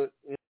just do it.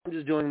 I'm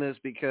just doing this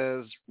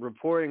because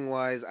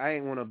reporting-wise, I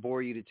ain't want to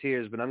bore you to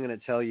tears, but I'm going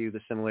to tell you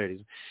the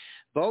similarities.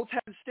 Both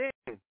have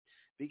Sting,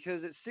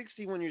 because at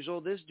 61 years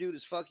old, this dude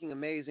is fucking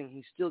amazing.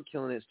 He's still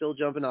killing it, still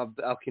jumping off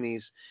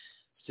balconies,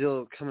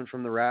 still coming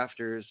from the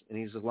rafters, and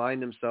he's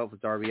aligned himself with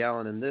Darby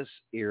Allin in this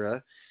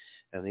era.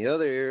 And the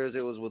other eras,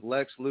 it was with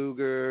Lex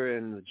Luger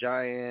and the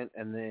Giant,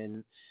 and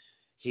then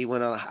he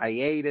went on a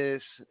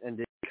hiatus and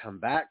didn't come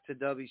back to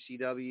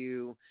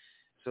WCW,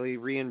 so he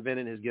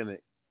reinvented his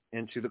gimmick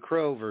into the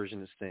Crow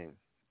version of Sting,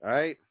 all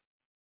right?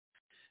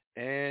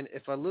 And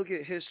if I look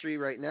at history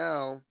right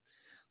now,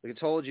 like I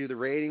told you, the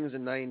ratings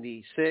in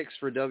 96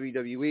 for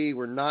WWE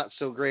were not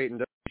so great,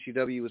 and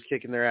WCW was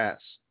kicking their ass.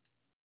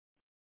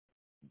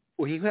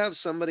 When you have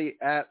somebody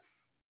at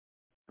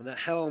the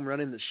helm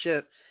running the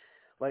ship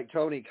like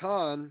Tony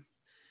Khan,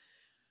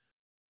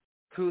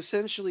 who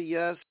essentially,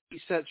 yes, he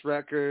sets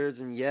records,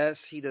 and yes,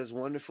 he does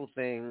wonderful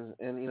things,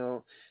 and, you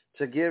know,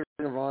 to give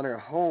Ring of Honor a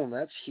home,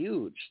 that's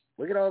huge.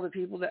 Look at all the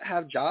people that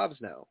have jobs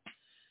now.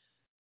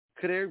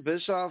 Could Eric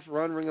Bischoff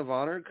run Ring of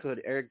Honor?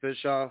 Could Eric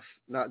Bischoff,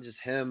 not just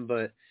him,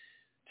 but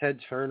Ted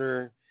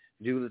Turner,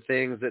 do the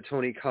things that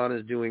Tony Khan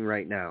is doing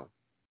right now?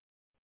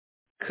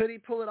 Could he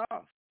pull it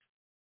off?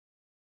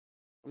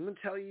 I'm going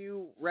to tell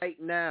you right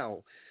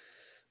now,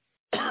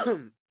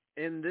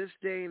 in this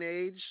day and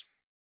age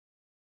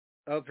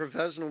of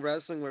professional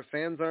wrestling where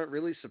fans aren't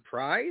really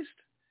surprised,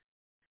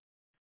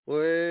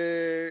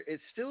 where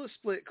it's still a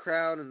split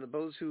crowd, and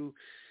those who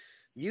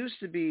used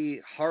to be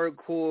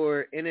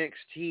hardcore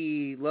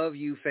NXT love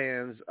you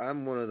fans,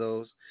 I'm one of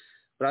those,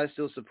 but I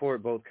still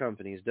support both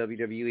companies,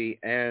 WWE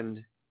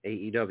and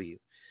AEW.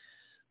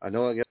 I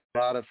know I get a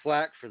lot of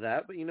flack for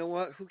that, but you know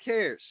what? Who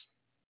cares?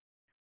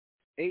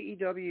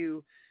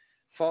 AEW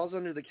falls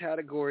under the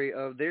category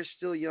of they're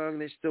still young,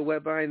 they're still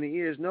wet behind the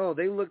ears. No,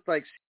 they look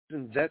like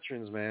seasoned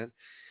veterans, man.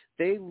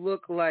 They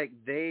look like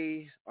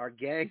they are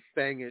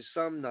gangbangers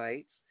some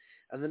nights,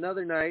 and then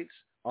other nights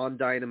on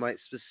Dynamite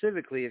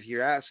specifically, if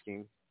you're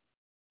asking,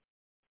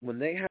 when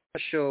they have a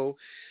show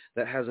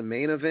that has a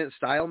main event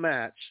style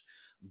match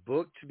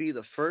booked to be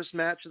the first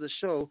match of the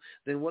show,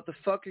 then what the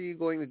fuck are you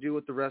going to do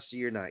with the rest of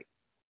your night?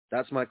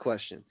 That's my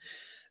question.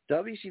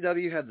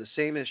 WCW had the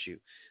same issue.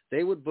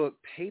 They would book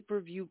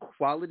pay-per-view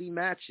quality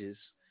matches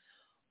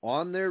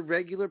on their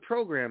regular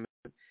programming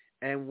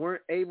and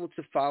weren't able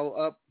to follow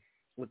up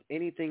with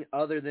anything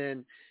other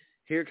than,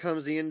 here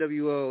comes the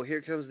NWO,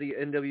 here comes the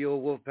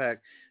NWO Wolfpack.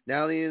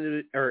 Now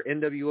the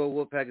NWO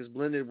Wolfpack is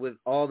blended with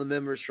all the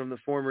members from the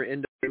former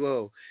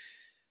NWO.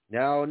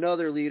 Now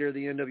another leader of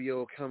the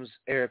NWO comes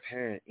heir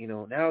apparent. You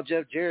know, now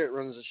Jeff Jarrett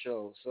runs the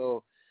show.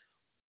 So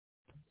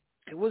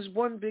it was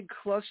one big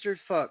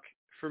clusterfuck,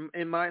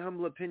 in my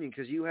humble opinion,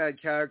 because you had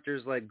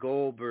characters like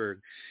Goldberg,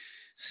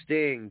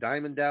 Sting,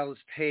 Diamond Dallas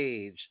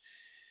Page.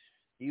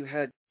 You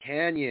had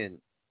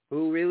Kanyon,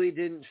 who really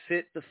didn't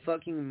fit the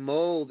fucking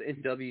mold in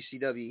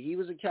WCW. He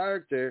was a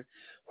character.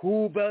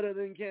 Who better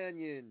than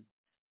Kanyon?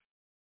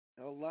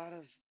 A lot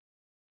of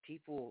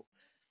people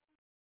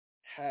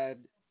had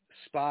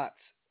spots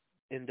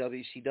in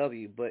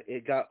WCW, but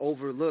it got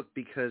overlooked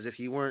because if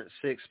you weren't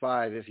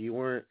 6'5", if you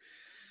weren't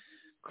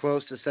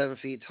close to 7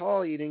 feet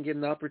tall, you didn't get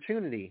an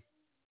opportunity.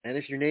 And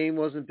if your name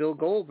wasn't Bill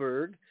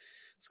Goldberg,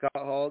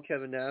 Scott Hall,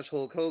 Kevin Nash,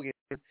 Hulk Hogan,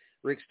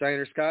 Rick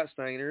Steiner, Scott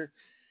Steiner,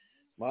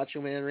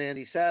 Macho Man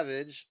Randy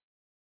Savage,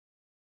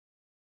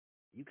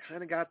 you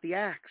kind of got the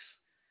axe.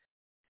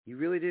 You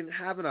really didn't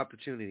have an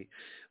opportunity.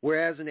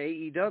 Whereas in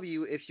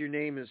AEW, if your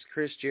name is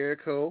Chris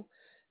Jericho,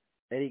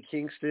 Eddie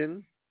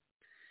Kingston,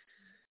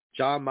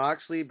 John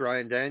Moxley,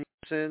 Bryan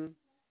Danielson,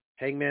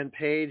 Hangman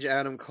Page,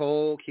 Adam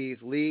Cole, Keith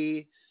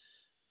Lee,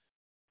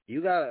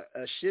 you got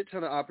a shit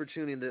ton of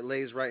opportunity that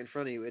lays right in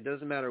front of you. It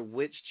doesn't matter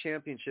which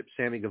championship,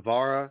 Sammy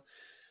Guevara,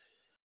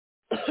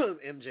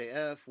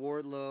 MJF,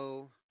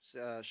 Wardlow,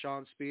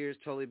 Sean Spears,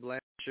 Tully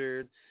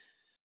Blanchard,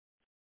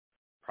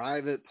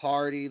 Private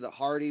Party, the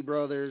Hardy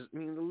Brothers. I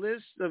mean, the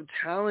list of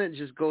talent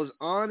just goes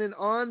on and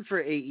on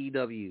for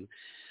AEW.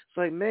 It's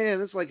like, man,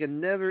 it's like a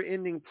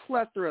never-ending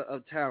plethora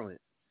of talent.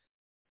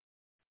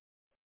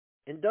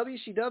 In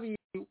WCW,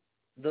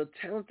 the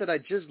talent that I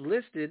just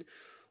listed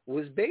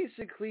was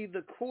basically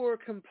the core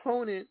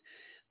component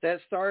that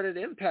started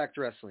Impact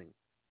Wrestling,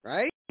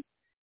 right?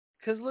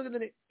 Because look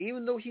at it,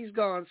 even though he's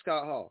gone,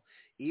 Scott Hall,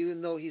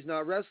 even though he's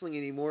not wrestling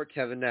anymore,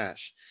 Kevin Nash,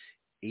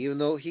 even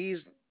though he's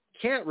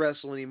can't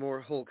wrestle anymore,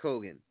 Hulk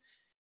Hogan,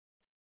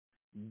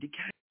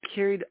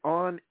 carried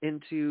on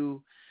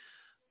into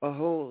a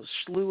whole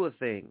slew of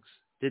things,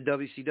 did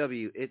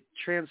WCW. It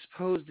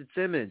transposed its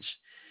image.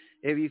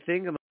 If you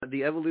think about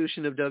the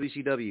evolution of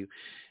WCW,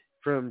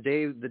 from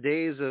the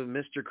days of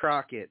Mr.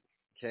 Crockett,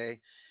 okay?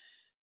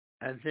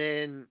 And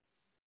then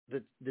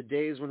the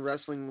days when the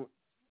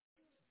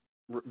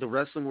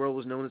wrestling world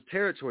was known as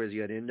territories.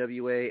 You had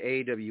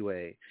NWA,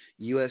 AWA,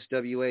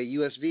 USWA,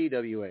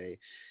 USVWA.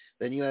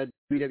 Then you had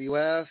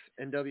WWF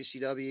and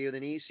WCW,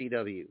 then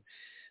ECW.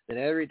 Then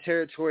every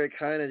territory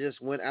kind of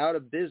just went out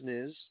of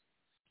business.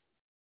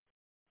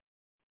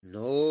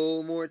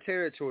 No more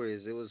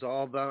territories. It was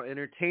all about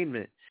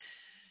entertainment.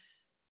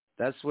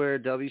 That's where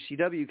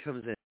WCW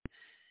comes in.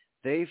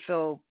 They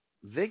fell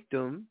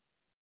victim,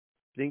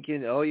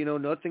 thinking, oh,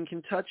 nothing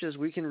can touch us.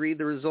 We can read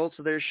the results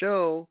of their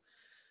show.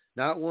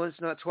 Not once,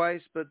 not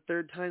twice, but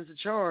third time's the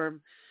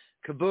charm.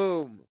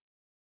 Kaboom.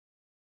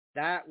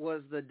 That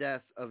was the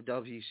death of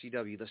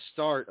WCW, the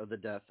start of the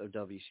death of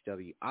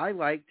WCW. I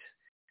liked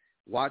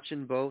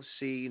watching both,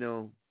 see,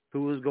 who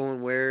was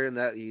going where, and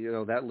that,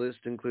 that list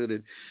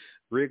included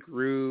Rick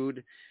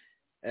Rude,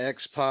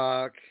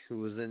 X-Pac, who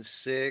was in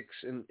 6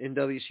 in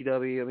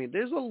WCW. I mean,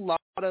 there's a lot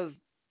of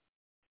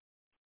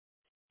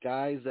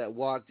guys that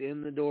walked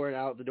in the door and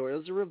out the door. It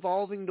was a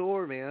revolving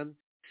door, man.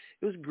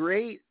 It was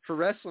great for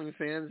wrestling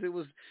fans. It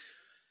was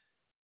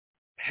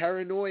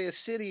Paranoia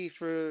City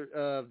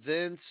for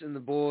Vince and the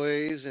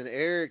boys and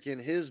Eric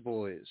and his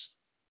boys.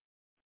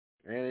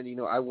 And,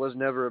 I was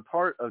never a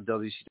part of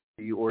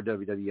WCW or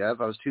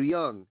WWF. I was too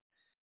young.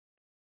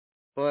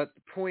 But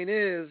the point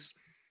is,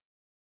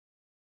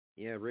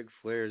 yeah, Ric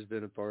Flair has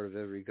been a part of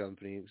every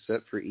company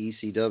except for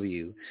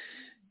ECW.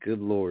 Good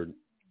Lord.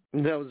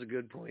 That was a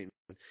good point.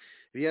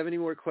 If you have any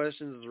more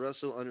questions, it's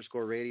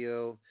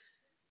Russell_radio.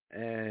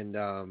 And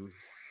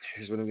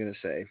here's what I'm going to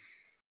say.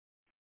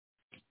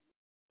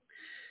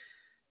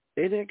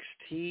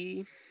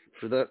 NXT,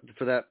 for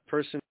that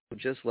person who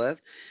just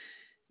left,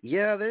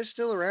 yeah, they're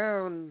still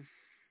around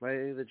by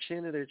the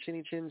chin of their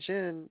chinny chin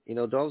chin.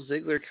 Dolph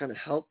Ziggler kind of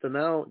helped them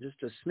out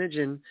just a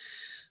smidgen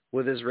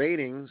with his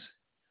ratings.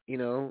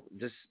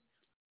 Just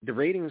the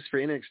ratings for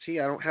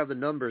NXT, I don't have the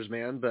numbers,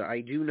 man, but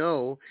I do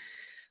know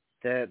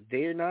that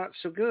they're not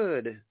so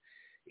good.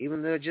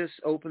 Even though I just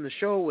opened the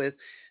show with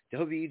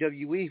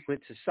WWE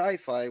went to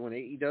Sci-Fi when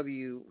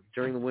AEW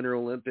during the Winter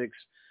Olympics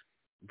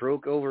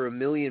broke over 1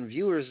 million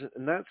viewers,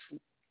 and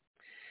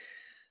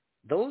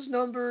those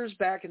numbers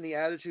back in the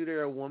Attitude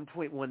Era,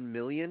 1.1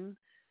 million,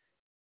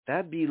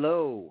 that'd be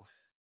low.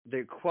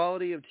 The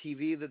quality of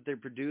TV that they're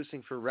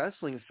producing for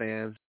wrestling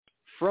fans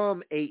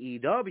from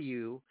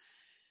AEW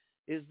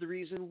is the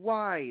reason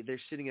why they're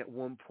sitting at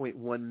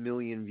 1.1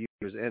 million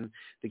viewers, and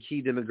the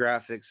key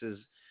demographics is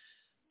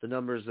the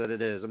numbers that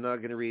it is. I'm not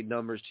going to read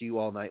numbers to you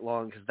all night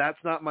long because that's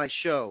not my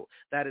show.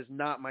 That is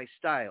not my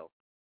style.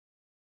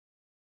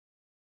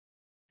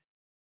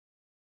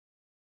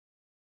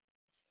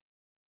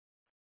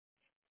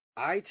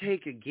 I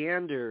take a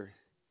gander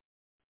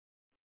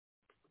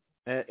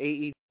at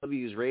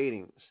AEW's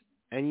ratings,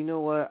 and you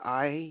know what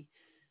I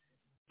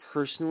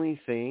personally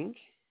think?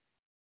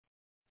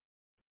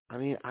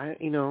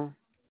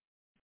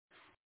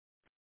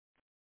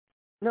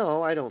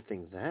 No, I don't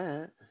think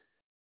that.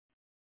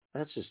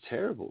 That's just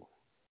terrible.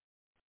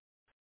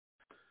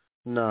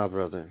 Nah,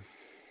 brother.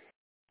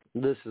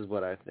 This is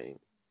what I think.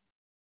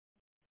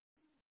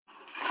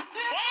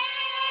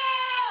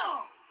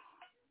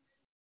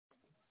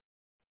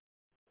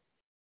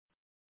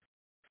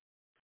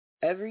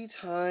 Every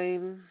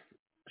time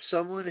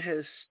someone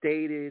has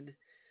stated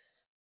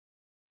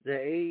that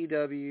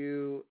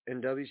AEW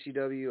and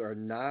WCW are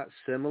not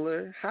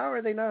similar, how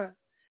are they not?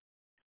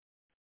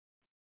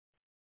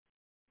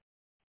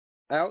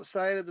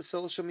 Outside of the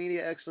social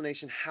media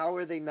explanation, how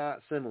are they not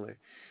similar?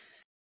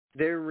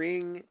 Their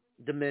ring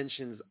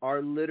dimensions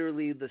are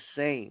literally the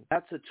same.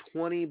 That's a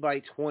 20 by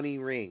 20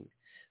 ring.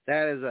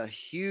 That is a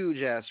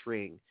huge-ass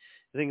ring.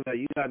 Think about it,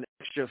 you got an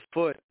extra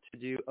foot to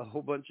do a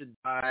whole bunch of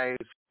dives,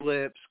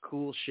 flips,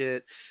 cool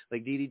shit,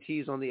 like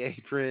DDTs on the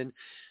apron,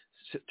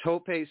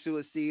 tope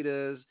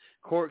suicidas,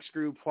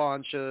 corkscrew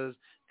planchas,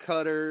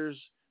 cutters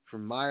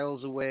from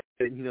miles away.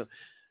 And, of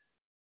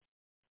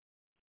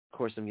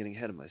course, I'm getting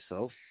ahead of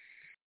myself.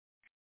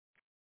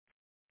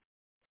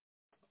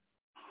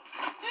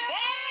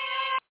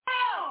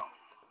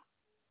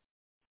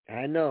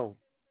 I know.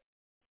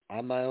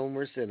 I'm my own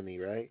worst enemy,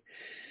 right?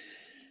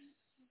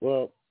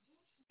 Well,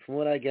 from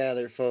what I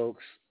gather,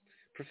 folks,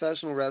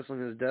 professional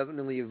wrestling has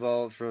definitely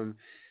evolved from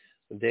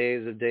the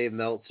days of Dave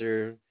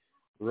Meltzer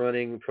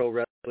running Pro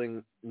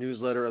Wrestling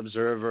Newsletter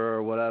Observer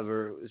or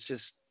whatever. It's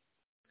just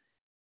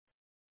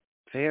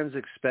fans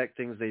expect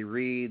things. They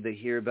read, they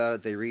hear about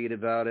it, they read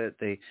about it.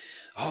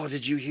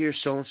 Did you hear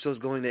so-and-so's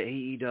going to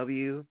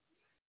AEW?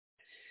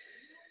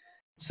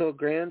 So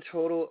grand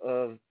total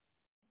of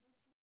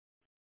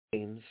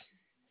games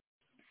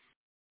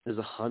is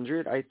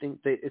 100. I think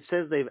it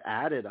says they've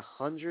added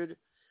 100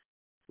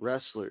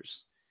 wrestlers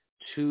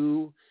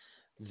to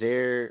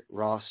their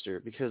roster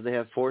because they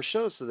have 4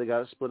 shows, so they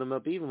got to split them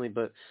up evenly.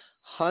 But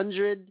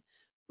 100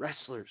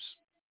 wrestlers.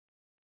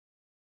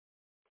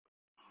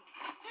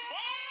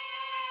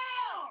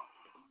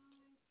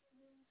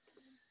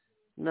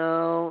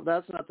 No,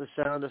 that's not the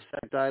sound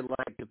effect I'd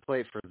like to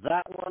play for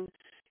that one.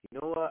 You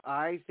know what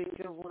I think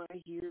of when I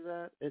hear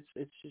that? It's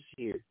just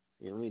here.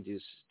 Let me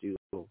just do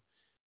a little.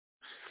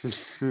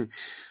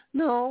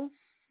 No,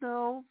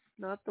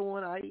 not the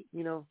one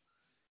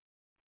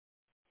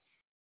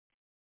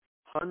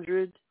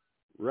 100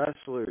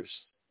 wrestlers.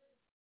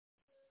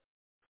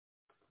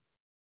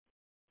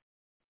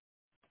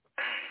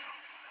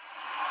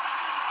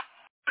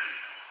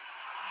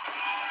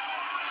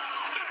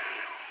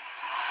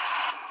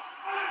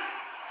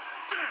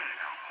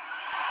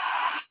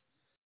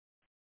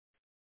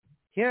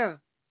 Yeah,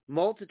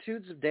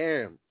 multitudes of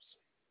dams.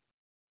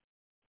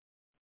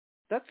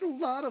 That's a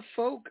lot of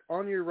folk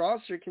on your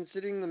roster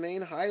considering the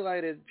main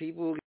highlighted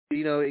people,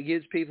 it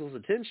gets people's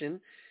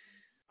attention.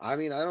 I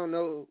mean, I don't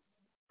know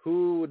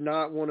who would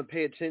not want to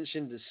pay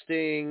attention to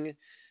Sting,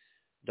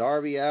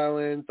 Darby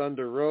Allin,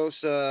 Thunder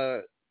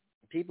Rosa,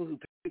 people who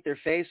paint their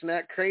face and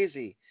act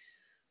crazy.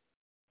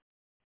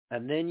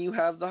 And then you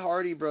have the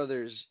Hardy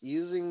Brothers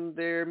using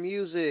their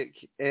music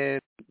and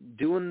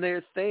doing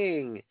their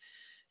thing.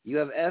 You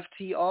have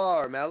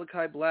FTR,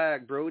 Malachi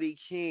Black, Brody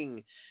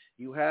King.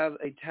 You have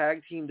a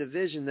tag team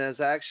division that's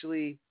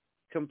actually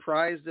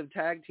comprised of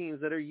tag teams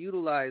that are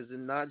utilized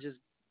and not just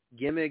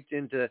gimmicked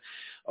into,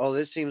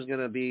 this team's going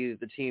to be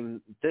the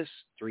team this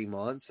 3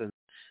 months, and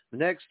the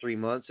next 3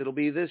 months it'll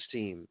be this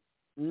team.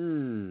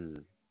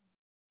 No,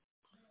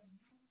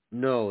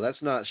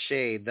 that's not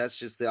shade. That's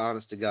just the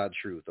honest to God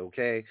truth,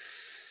 okay?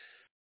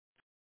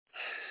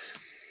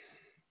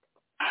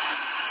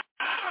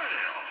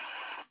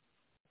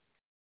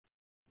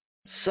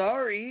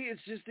 Sorry,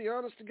 it's just the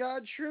honest to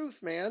God truth,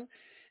 man.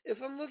 If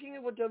I'm looking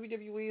at what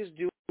WWE is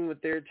doing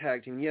with their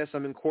tag team, yes,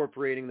 I'm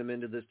incorporating them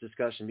into this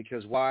discussion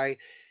because why?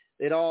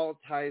 It all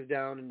ties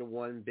down into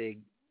one big,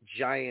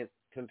 giant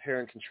compare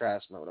and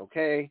contrast mode,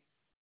 okay?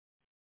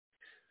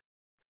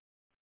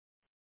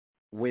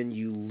 When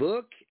you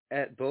look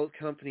at both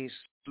companies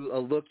through a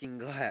looking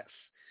glass,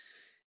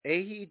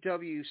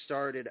 AEW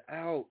started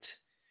out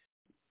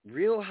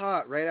real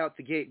hot right out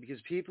the gate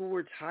because people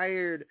were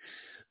tired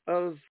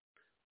of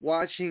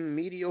watching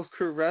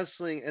mediocre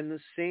wrestling and the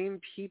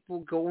same people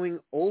going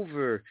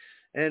over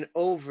and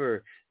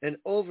over and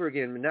over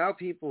again. Now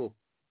you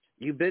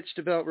bitched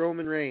about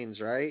Roman Reigns,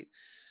 right?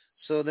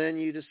 So then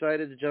you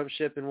decided to jump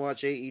ship and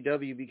watch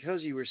AEW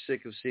because you were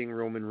sick of seeing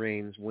Roman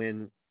Reigns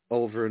win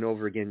over and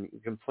over again,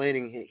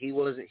 complaining he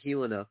wasn't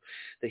heel enough,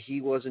 that he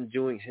wasn't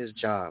doing his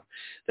job,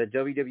 that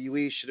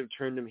WWE should have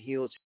turned him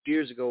heel 2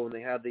 years ago when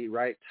they had the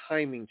right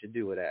timing to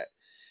do it at.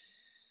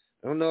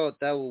 I don't know if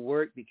that will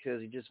work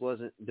because he just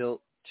wasn't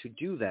built to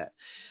do that.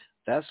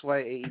 That's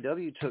why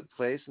AEW took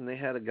place, and they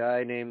had a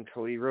guy named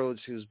Cody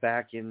Rhodes who's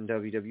back in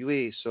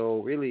WWE.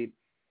 So really,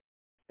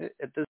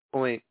 at this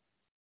point,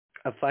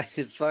 I find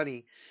it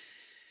funny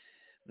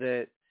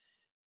that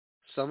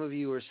some of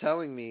you are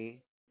telling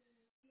me,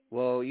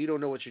 well, you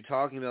don't know what you're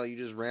talking about.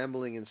 You're just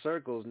rambling in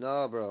circles.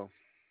 No, bro.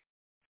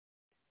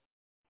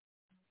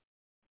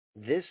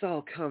 This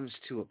all comes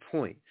to a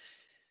point.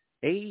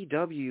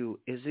 AEW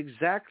is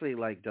exactly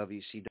like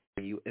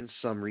WCW in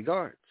some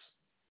regards.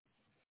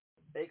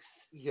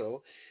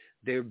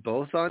 They're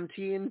both on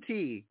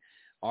TNT.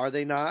 Are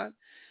they not?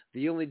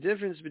 The only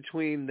difference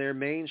between their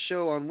main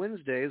show on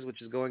Wednesdays,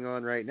 which is going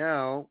on right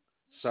now,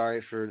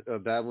 sorry for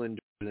babbling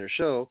during their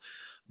show,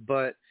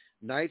 but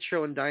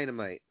Nitro and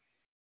Dynamite,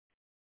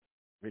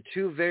 they're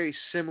two very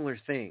similar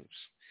things.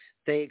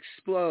 They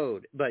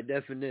explode by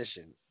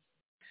definition.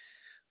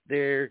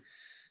 They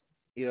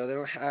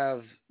don't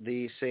have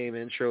the same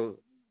intro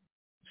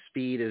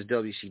speed as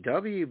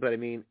WCW, but I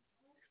mean,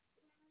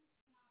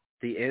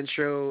 the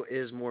intro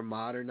is more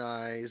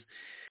modernized,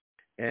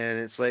 and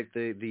it's like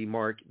it's the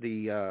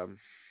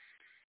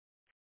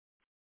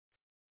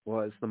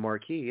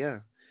marquee, yeah.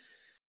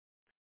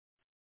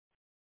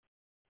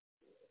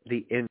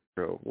 The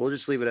intro. We'll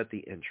just leave it at the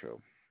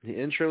intro. The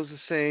intro's the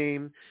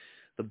same.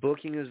 The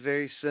booking is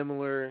very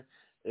similar,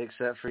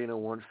 except for,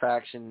 one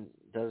faction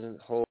doesn't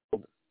hold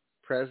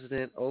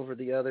president over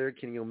the other.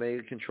 Kenny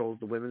Omega controls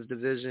the women's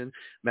division.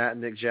 Matt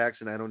and Nick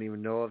Jackson, I don't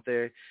even know if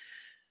they're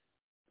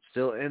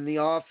still in the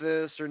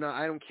office or not.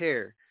 I don't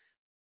care.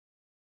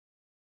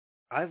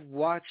 I've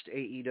watched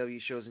AEW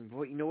shows, and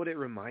boy, you know what it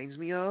reminds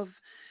me of?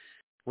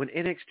 When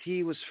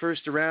NXT was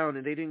first around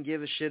and they didn't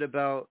give a shit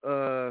about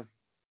the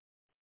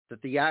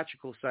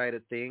theatrical side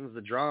of things,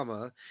 the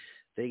drama.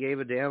 They gave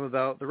a damn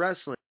about the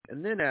wrestling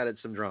and then added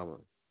some drama,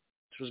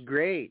 which was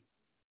great.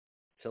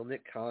 Till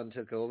Nick Khan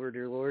took over,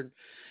 dear Lord.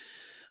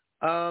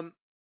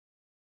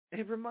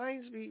 It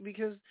reminds me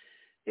because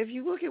if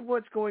you look at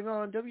what's going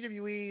on,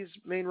 WWE's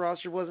main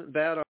roster wasn't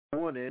bad on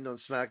one end on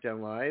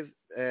SmackDown Live,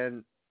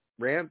 and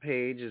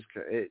Rampage is,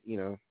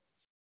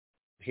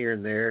 here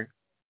and there.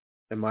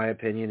 In my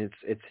opinion,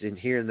 it's in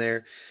here and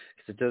there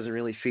because it doesn't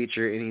really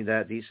feature any of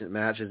that decent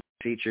matches.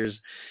 It features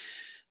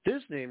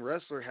this named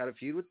wrestler had a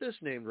feud with this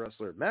named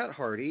wrestler, Matt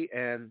Hardy,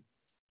 and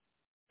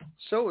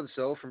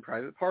so-and-so from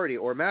Private Party,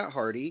 or Matt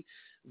Hardy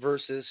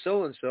versus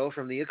so-and-so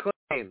from The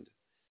Acclaimed.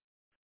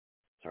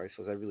 Sorry,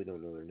 folks, I really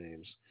don't know their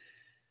names.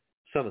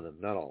 Some of them,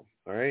 not all.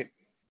 All right?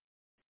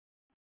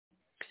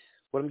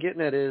 What I'm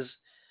getting at is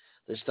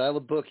their style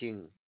of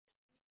booking,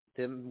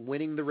 them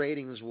winning the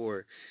ratings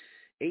war.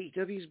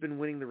 AEW's been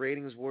winning the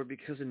ratings war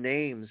because of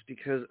names,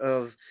 because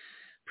of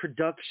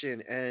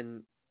production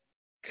and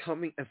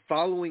coming and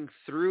following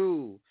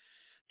through.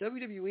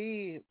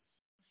 WWE,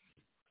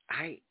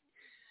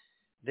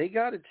 they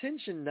got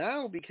attention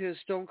now because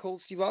Stone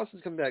Cold Steve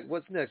Austin's coming back.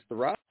 What's next? The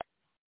Rock?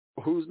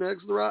 Who's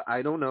next? The Rock?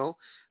 I don't know.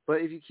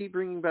 But if you keep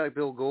bringing back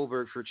Bill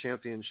Goldberg for a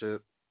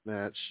championship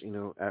match,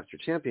 after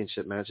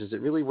championship match, is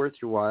it really worth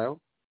your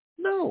while?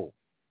 No.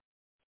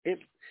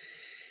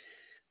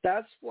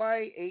 That's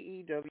why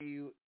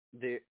AEW,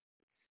 the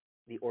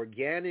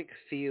organic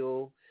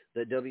feel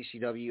that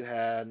WCW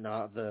had,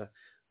 not the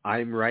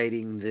I'm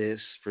writing this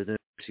for them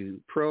to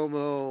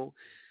promo.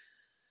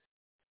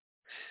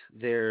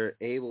 They're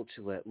able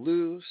to let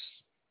loose.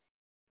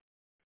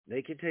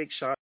 They can take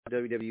shots at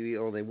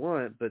WWE all they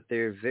want, but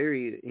they're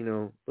very,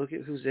 look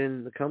at who's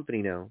in the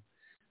company now.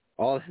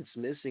 All that's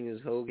missing is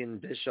Hogan,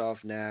 Bischoff,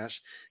 Nash,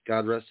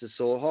 God rest his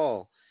soul,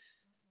 Hall.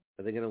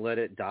 Are they going to let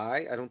it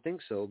die? I don't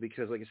think so,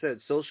 because like I said,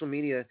 social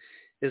media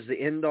is the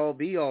end-all,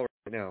 be-all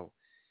right now.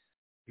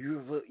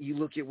 You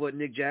look at what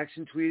Nick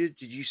Jackson tweeted.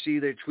 Did you see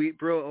their tweet,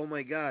 bro? Oh,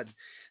 my God.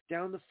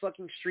 Down the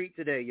fucking street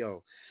today,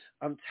 yo.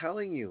 I'm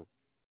telling you.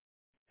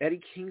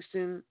 Eddie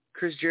Kingston,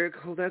 Chris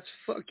Jericho, that's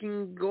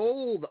fucking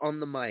gold on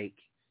the mic.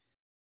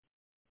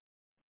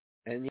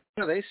 And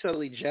they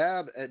subtly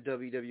jab at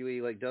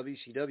WWE like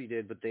WCW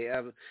did, but they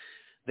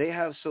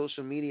have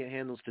social media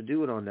handles to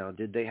do it on now.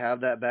 Did they have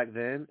that back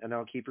then? And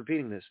I'll keep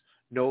repeating this.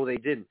 No, they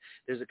didn't.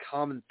 There's a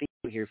common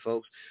theme here,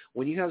 folks.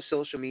 When you have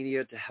social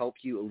media to help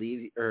you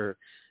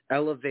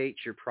elevate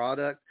your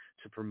product,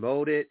 to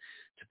promote it,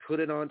 to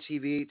put it on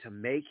TV, to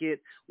make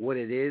it what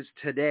it is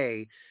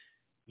today,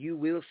 you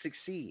will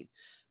succeed.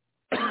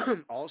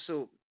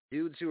 Also,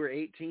 dudes who are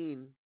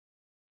 18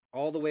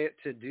 all the way up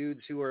to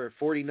dudes who are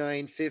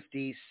 49,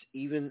 50,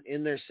 even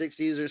in their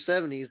 60s or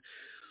 70s,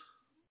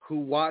 who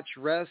watch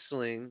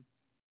wrestling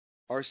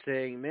are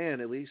saying,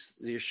 man, at least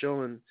you're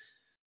showing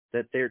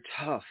that they're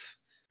tough,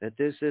 that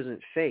this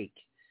isn't fake.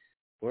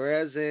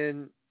 Whereas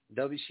in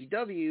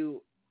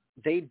WCW,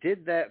 they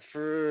did that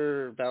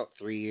for about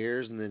 3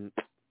 years, and then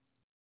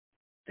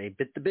they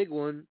bit the big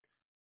one.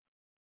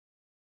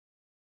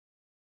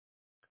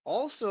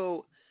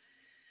 Also,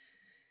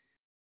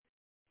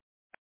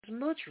 as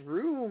much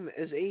room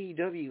as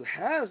AEW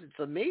has, it's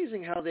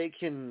amazing how they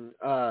can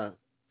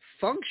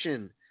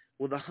function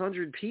with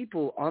 100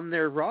 people on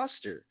their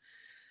roster.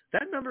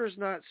 That number is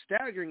not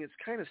staggering. It's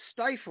kind of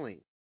stifling.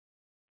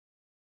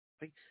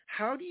 Like,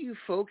 how do you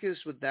focus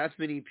with that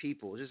many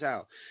people? Just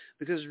how?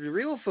 Because the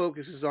real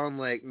focus is on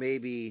like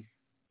maybe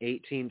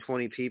 18,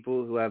 20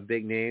 people who have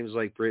big names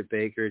like Britt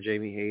Baker,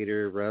 Jamie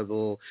Hayter,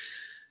 Rebel,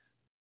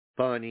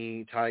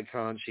 Bunny, Ty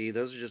Conchi.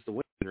 Those are just the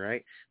women,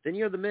 right? Then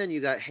you have the men.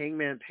 You got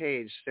Hangman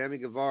Page, Sammy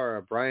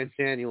Guevara, Bryan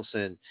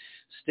Danielson,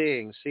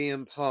 Sting,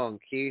 CM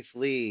Punk, Keith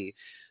Lee,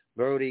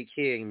 Brody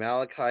King,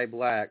 Malachi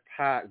Black,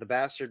 Pac, the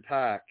Bastard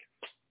Pac,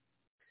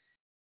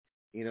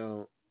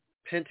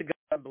 Pentagon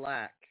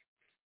Black,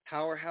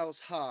 Powerhouse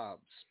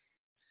Hobbs.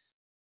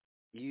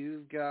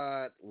 You've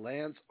got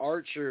Lance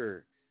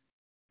Archer.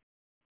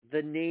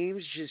 The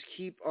names just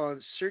keep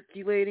on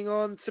circulating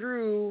on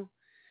through.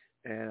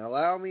 And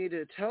allow me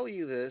to tell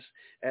you this,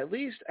 at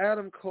least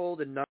Adam Cole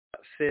did not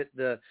fit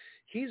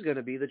he's going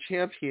to be the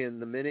champion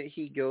the minute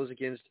he goes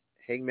against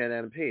Hangman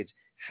Adam Page.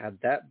 Had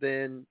that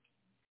been,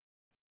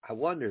 I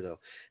wonder though,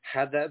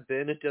 had that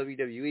been a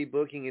WWE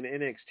booking in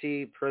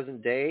NXT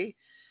present day,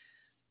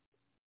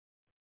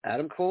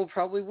 Adam Cole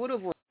probably would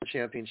have won the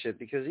championship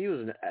because he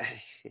was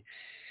for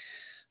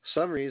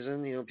some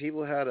reason,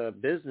 people had a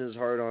business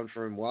hard on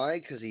for him. Why?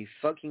 Because he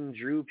fucking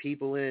drew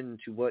people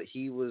into what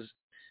he was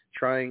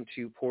trying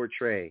to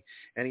portray.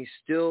 And he's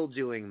still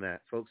doing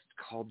that, folks.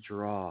 It's called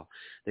draw.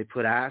 They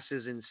put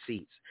asses in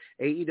seats.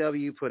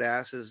 AEW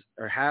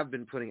have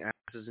been putting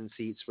asses in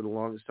seats for the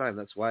longest time.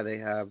 That's why they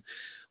have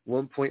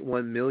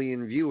 1.1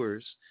 million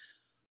viewers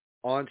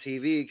on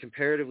TV,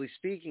 comparatively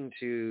speaking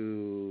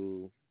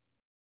to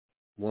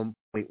 1.1,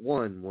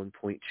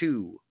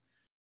 1.2.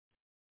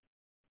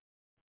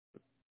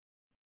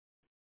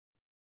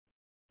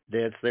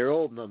 That's their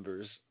old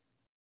numbers.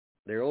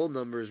 Their old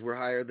numbers were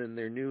higher than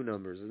their new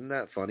numbers. Isn't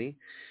that funny?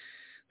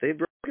 They've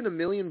broken 1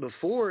 million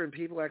before, and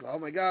people are like, oh,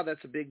 my God,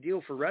 that's a big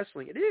deal for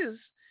wrestling. It is.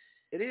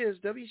 It is.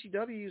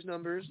 WCW's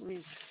numbers, let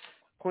me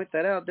point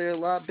that out, they're a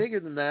lot bigger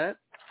than that.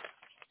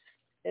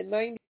 In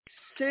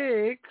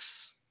 96,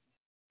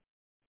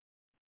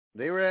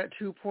 they were at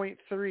 2.3,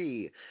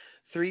 3.1,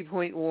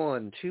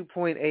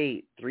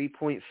 2.8,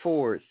 3.4,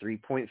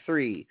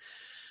 3.3.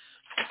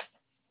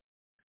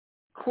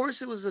 Of course,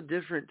 it was a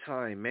different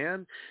time,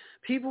 man.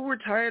 People were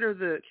tired of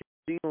the,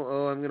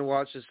 I'm going to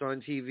watch this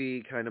on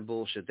TV kind of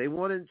bullshit. They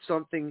wanted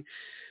something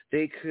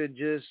they could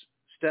just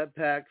step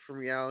back from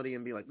reality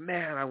and be like,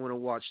 man, I want to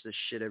watch this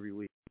shit every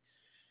week.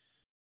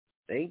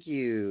 Thank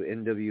you,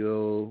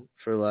 NWO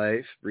for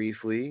life,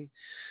 briefly.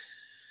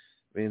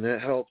 I mean,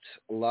 that helped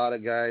a lot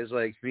of guys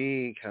like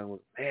me kind of,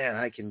 man,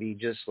 I can be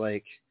just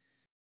like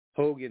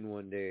Hogan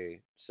one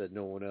day, said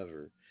no one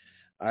ever.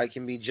 I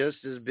can be just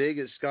as big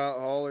as Scott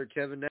Hall or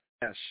Kevin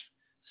Nash,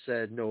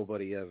 said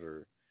nobody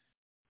ever.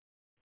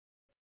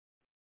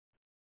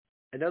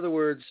 In other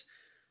words,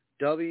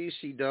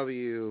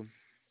 WCW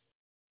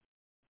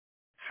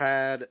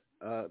had,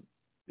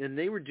 and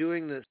they were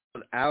doing this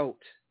without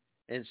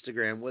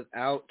Instagram,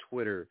 without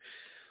Twitter,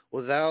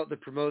 without the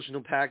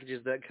promotional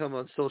packages that come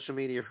on social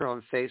media or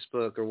on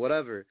Facebook or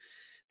whatever.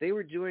 They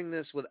were doing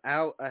this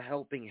without a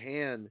helping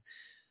hand.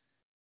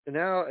 And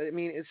now, I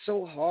mean, it's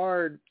so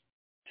hard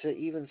to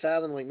even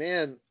fathom, like,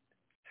 man,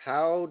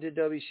 how did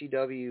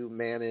WCW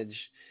manage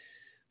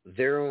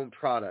their own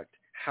product?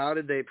 How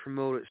did they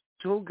promote it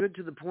so good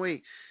to the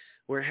point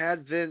where it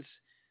had Vince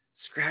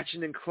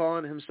scratching and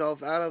clawing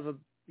himself out of a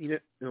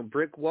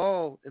brick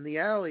wall in the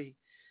alley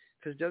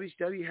because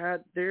WCW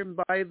had them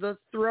by the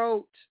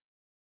throat?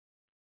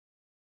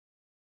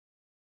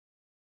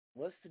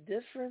 What's the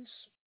difference?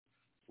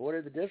 What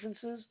are the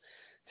differences?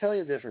 Tell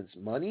you the difference.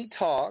 Money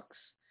talks.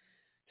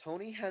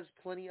 Tony has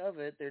plenty of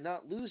it. They're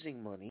not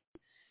losing money.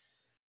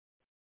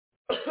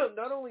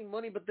 Not only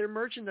money, but their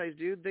merchandise,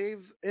 dude.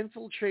 They've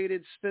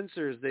infiltrated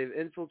Spencer's. They've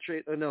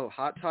infiltrated... Oh, no.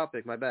 Hot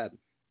Topic. My bad.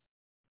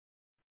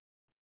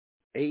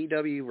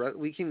 AEW,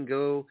 we can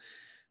go...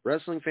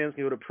 Wrestling fans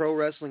can go to Pro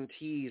Wrestling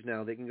Tees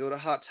now. They can go to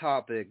Hot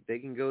Topic. They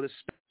can go to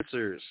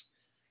Spencer's.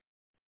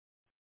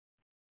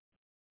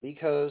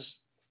 Because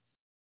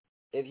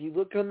if you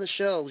look on the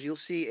shelves, you'll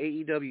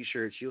see AEW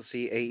shirts. You'll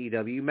see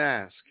AEW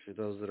masks for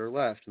those that are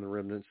left and the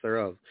remnants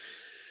thereof.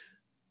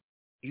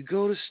 You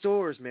go to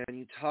stores, man.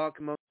 You talk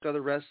amongst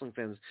other wrestling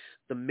fans.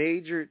 The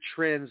major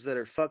trends that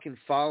are fucking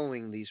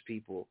following these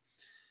people.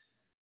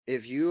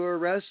 If you are a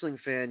wrestling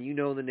fan, you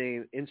know the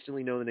name,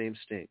 instantly know the name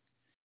Sting.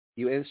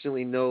 You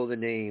instantly know the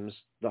names,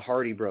 the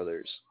Hardy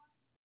Brothers.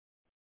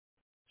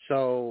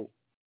 So,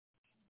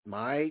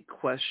 my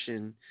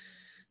question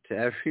to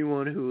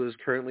everyone who is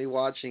currently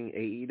watching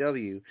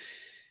AEW,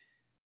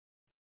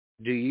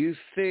 do you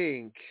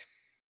think,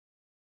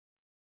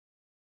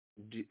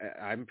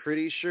 I'm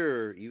pretty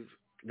sure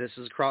this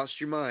has crossed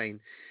your mind,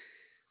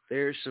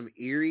 there's some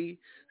eerie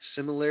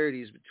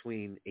similarities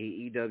between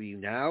AEW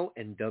now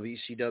and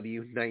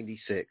WCW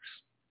 96.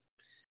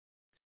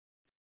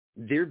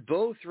 They're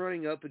both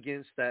running up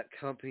against that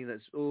company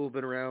that's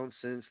been around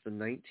since the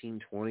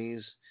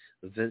 1920s,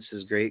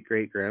 Vince's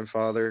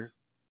great-great-grandfather.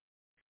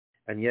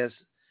 And yes,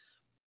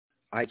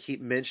 I keep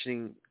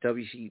mentioning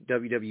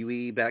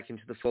WWE back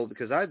into the fold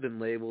because I've been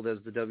labeled as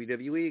the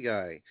WWE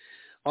guy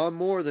on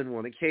more than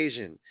one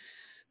occasion.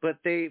 But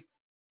they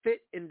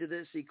fit into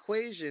this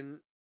equation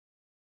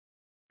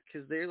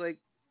because they're like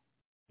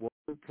 1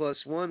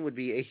 + 1 would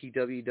be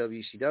AEW,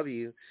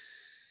 WCW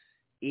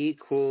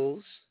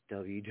equals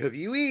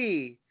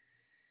WWE. Does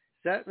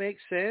that make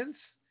sense?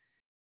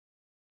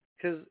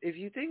 Because if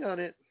you think on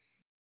it,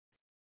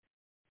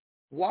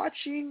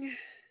 watching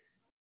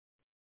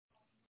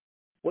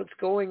what's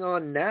going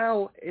on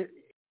now, it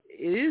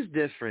is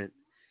different.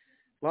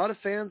 A lot of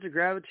fans are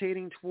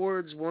gravitating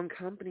towards one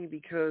company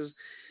because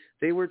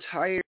they were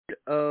tired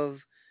of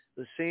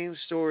the same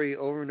story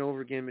over and over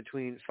again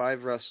between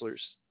 5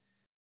 wrestlers.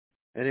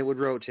 And it would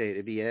rotate.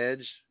 It'd be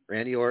Edge,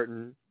 Randy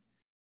Orton,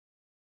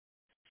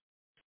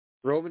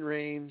 Roman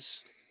Reigns,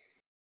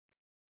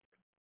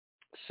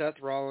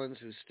 Seth Rollins,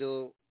 who's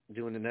still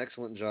doing an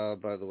excellent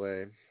job, by the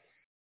way.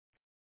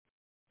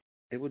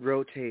 It would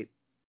rotate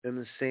in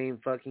the same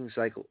fucking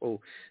cycle.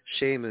 Oh,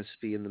 Sheamus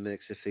be in the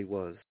mix if he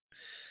was.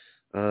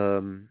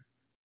 I'm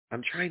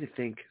trying to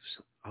think.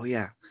 Oh,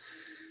 yeah.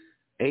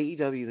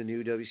 AEW, the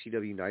new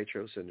WCW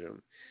Nitro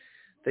syndrome.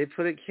 They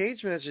put a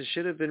cage match that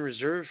should have been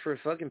reserved for a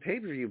fucking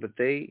pay-per-view, but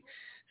they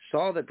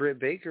saw that Britt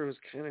Baker was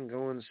kind of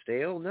going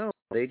stale. No,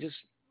 they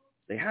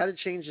had to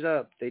change it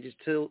up. They just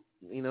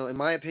in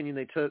my opinion,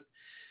 they took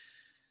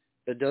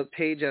a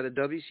page out of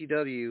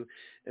WCW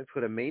and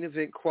put a main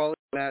event quality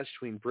match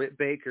between Britt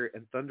Baker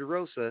and Thunder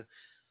Rosa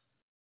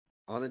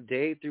on a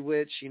day through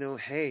which,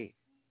 hey,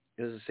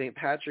 it was a St.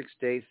 Patrick's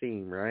Day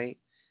theme, right?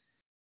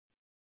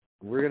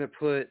 We're going to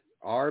put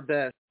our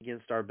best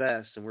against our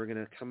best, and we're going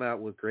to come out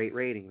with great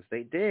ratings.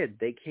 They did.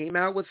 They came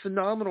out with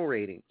phenomenal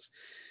ratings.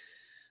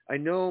 I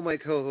know my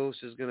co-host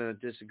is going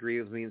to disagree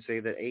with me and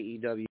say that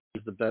AEW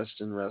is the best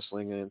in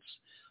wrestling, and it's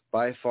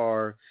by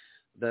far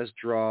the best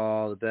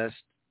draw, the best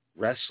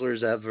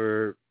wrestlers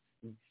ever.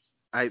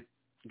 I'm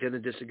going to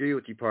disagree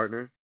with you,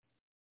 partner.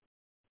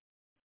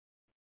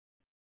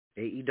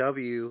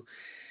 AEW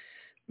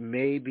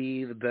may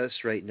be the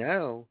best right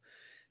now,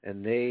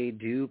 and they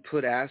do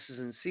put asses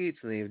in seats,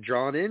 and they've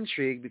drawn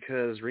intrigue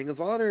because Ring of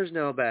Honor is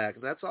now back,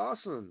 and that's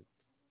awesome.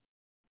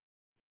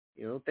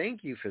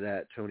 Thank you for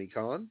that, Tony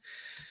Khan.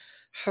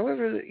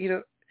 However,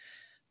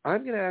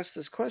 I'm going to ask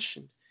this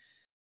question.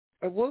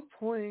 At what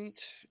point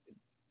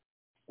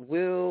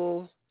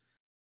will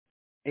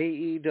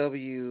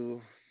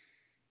AEW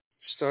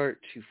start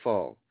to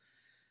fall?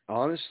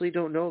 Honestly,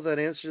 don't know that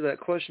answer to that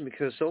question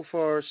because so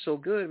far, so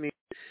good. I mean,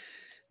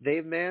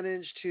 they've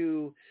managed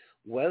to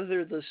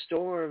weather the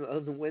storm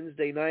of the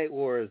Wednesday Night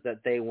Wars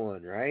that they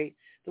won, right?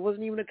 There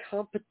wasn't even a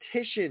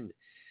competition.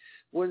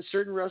 When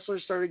certain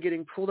wrestlers started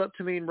getting pulled up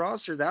to main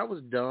roster, that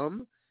was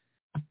dumb.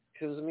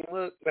 Because, I mean,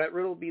 look, Matt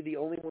Riddle will be the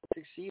only one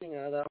succeeding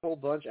out of that whole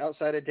bunch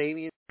outside of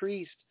Damian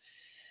Priest.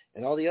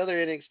 And all the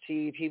other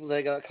NXT people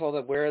that got called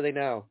up, where are they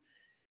now?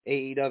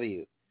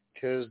 AEW.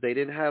 Because they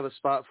didn't have a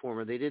spot for him,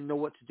 or they didn't know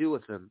what to do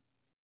with him.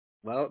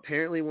 Well,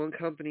 apparently one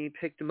company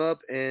picked him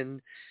up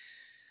and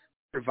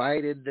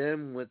provided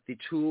them with the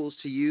tools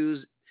to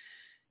use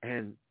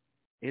and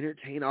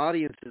entertain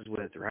audiences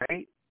with,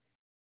 right?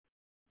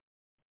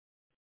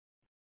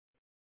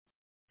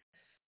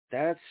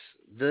 That's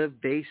the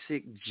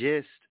basic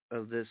gist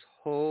of this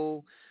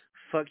whole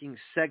fucking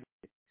segment,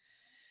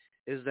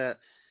 is that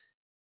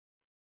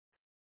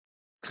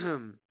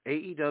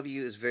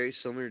AEW is very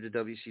similar to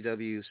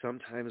WCW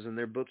sometimes in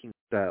their booking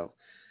style.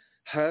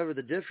 However,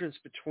 the difference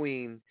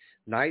between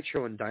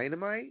Nitro and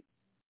Dynamite,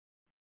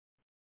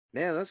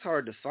 man, that's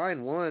hard to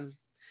find one.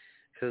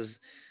 Because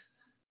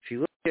if you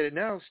look at it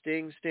now,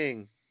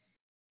 Sting,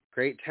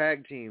 great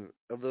tag team.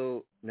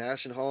 Although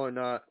Nash and Hall are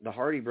not the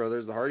Hardy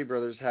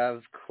Brothers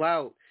have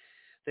clout.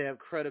 They have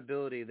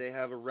credibility. They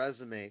have a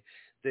resume.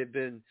 They've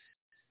been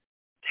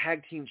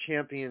tag team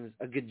champions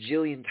a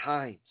gajillion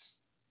times.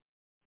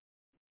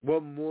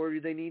 What more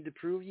do they need to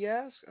prove, you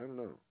ask? I don't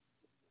know.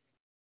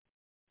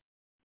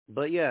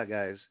 But yeah,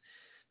 guys,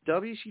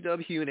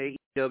 WCW and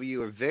AEW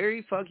are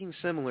very fucking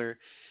similar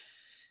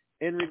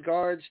in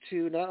regards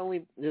to not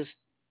only just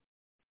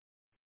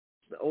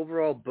the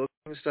overall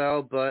booking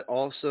style, but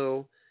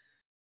also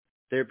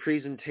their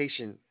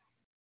presentation.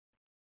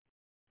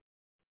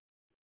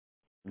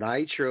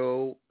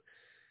 Nitro,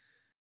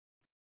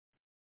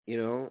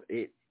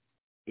 it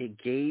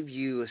gave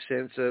you a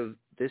sense of,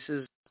 this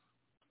is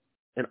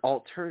an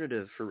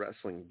alternative for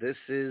wrestling. This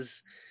is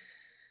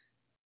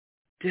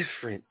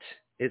different.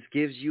 It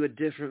gives you a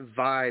different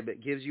vibe.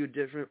 It gives you a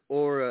different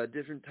aura, a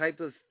different type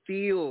of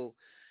feel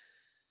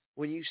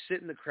when you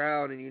sit in the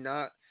crowd and you're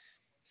not,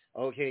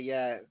 okay,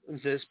 yeah,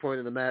 at this point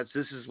in the match,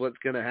 this is what's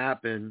going to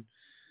happen.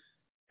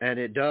 And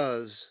it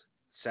does.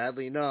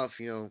 Sadly enough,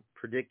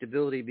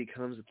 predictability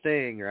becomes a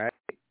thing, right?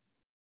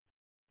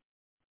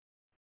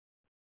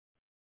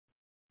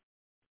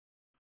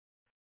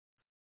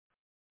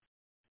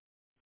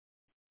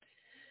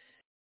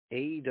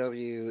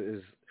 AEW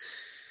is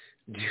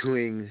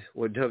doing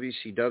what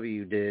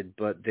WCW did,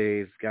 but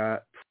they've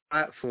got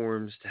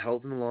platforms to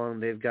help them along.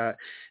 They've got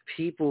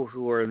people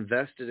who are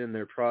invested in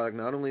their product,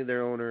 not only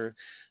their owner,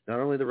 not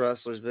only the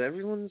wrestlers, but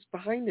everyone's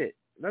behind it.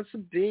 That's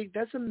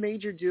a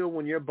major deal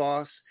when your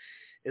boss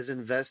is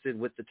invested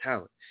with the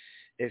talent.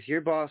 If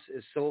your boss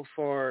is so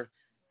far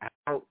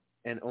out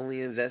and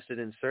only invested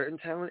in certain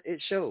talent,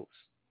 it shows.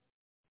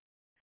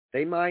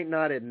 They might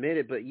not admit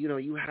it, but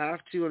you have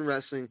to, in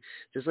wrestling,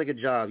 just like a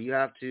job, you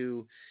have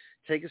to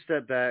take a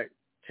step back,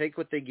 take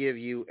what they give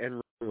you, and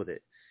run with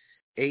it.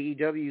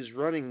 AEW's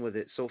running with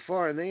it so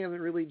far, and they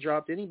haven't really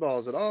dropped any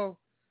balls at all.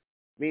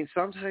 I mean,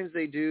 sometimes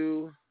they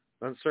do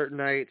on certain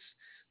nights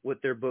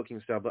with their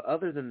booking style, but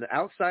other than the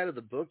outside of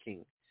the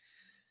booking,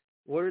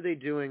 what are they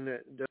doing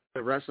that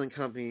the wrestling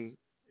company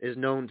is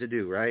known to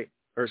do, right?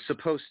 Or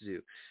supposed to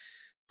do?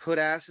 Put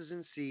asses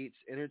in seats,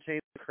 entertain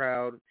the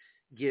crowd,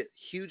 get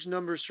huge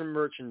numbers from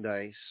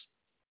merchandise,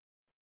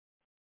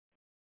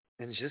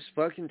 and just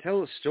fucking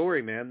tell a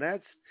story, man.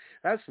 That's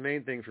the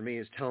main thing for me,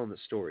 is telling the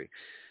story.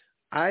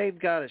 I've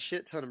got a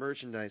shit ton of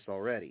merchandise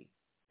already,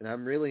 and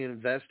I'm really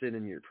invested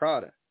in your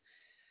product.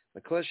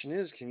 The question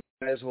is, can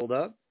you guys hold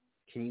up?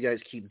 Can you guys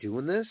keep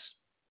doing this?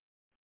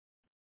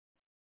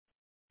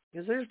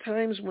 Because there's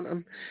times when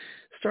I'm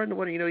starting to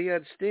wonder, you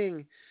had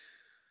Sting,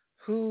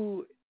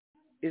 who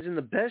is in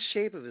the best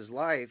shape of his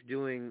life,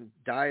 doing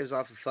dives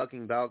off a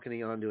fucking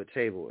balcony onto a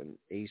table, and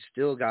he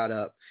still got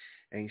up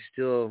and he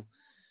still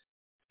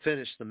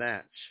finished the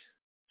match,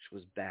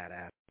 which was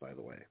badass, by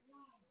the way.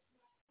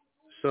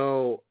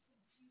 So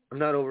I'm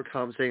not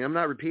overcompensating. I'm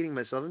not repeating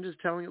myself. I'm just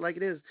telling it like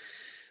it is,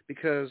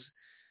 because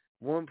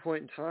one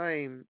point in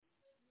time,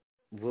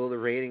 will the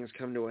ratings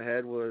come to a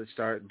head? Will they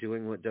start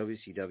doing what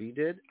WCW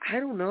did?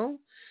 I don't know.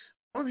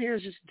 All I'm here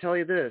is just to tell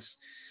you this.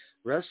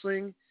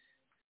 Wrestling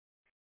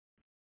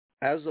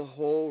as a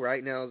whole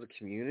right now, as a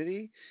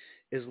community,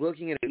 is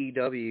looking at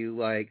AEW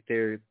like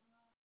they're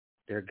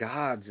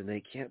gods and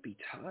they can't be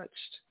touched.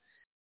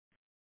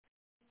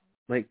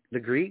 Like the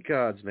Greek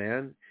gods,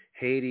 man.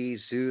 Hades,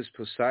 Zeus,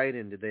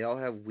 Poseidon, did they all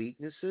have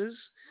weaknesses?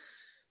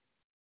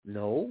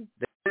 No.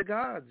 They're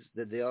gods.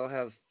 Did they all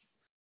have...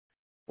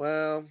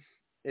 Well,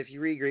 if you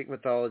read Greek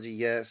mythology,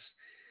 yes,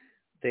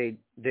 they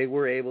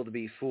were able to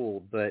be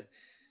fooled, but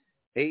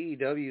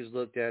AEW is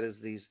looked at as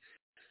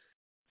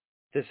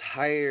this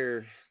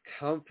higher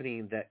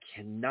company that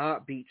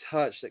cannot be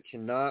touched, that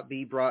cannot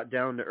be brought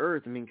down to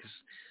earth. I mean, because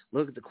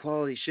look at the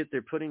quality shit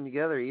they're putting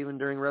together, even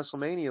during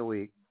WrestleMania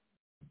week.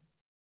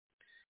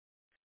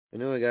 I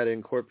know I got to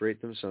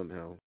incorporate them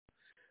somehow.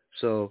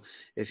 So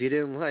if you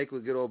didn't like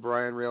what good old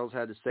Brian Rails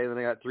had to say, then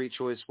I got 3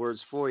 choice words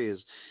for you.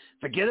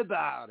 Forget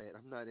about it.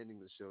 I'm not ending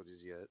the show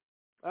just yet.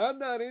 I'm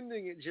not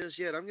ending it just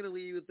yet. I'm going to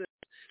leave you with this.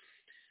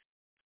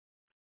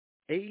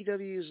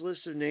 AEW's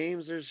list of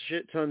names, there's a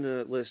shit ton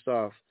to list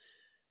off.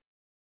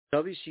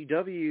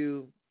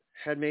 WCW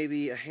had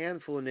maybe a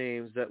handful of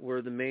names that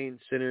were the main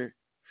center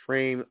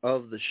frame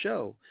of the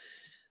show.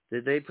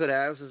 Did they put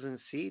asses in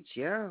seats?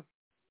 Yeah.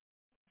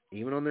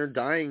 Even on their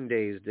dying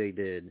days, they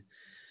did.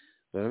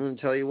 But I'm going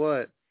to tell you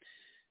what,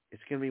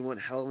 it's going to be one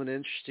hell of an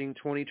interesting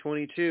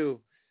 2022.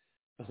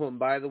 Oh, and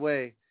by the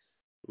way,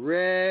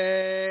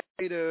 Raiders.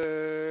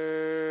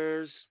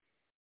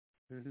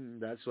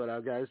 That's what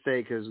I've got to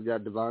say, because we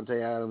got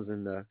Devontae Adams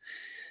and the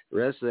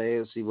rest of the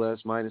AFC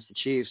West minus the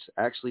Chiefs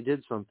actually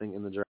did something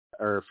in the draft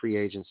or free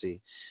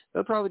agency.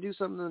 They'll probably do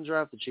something in the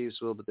draft, the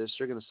Chiefs will, but they're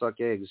still going to suck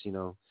eggs,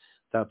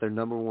 without their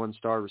number one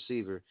star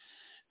receiver.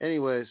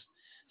 Anyways,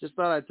 just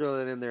thought I'd throw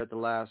that in there at the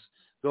last.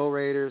 Go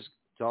Raiders.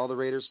 To all the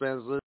Raiders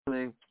fans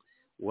listening,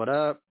 what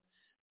up?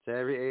 To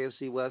every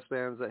AFC West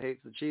fans that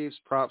hates the Chiefs,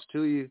 props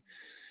to you.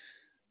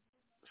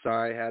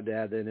 Sorry, I had to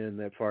add that in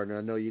there, partner.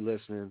 I know you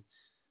listening.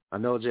 I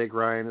know Jake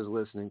Ryan is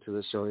listening to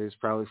this show. He's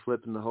probably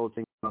flipping the whole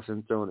thing off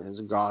and throwing it. He's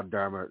a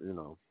goddamn it,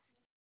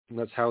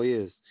 That's how he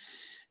is.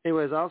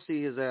 Anyways, I'll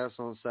see his ass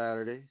on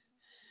Saturday.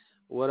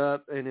 What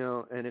up? And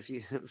if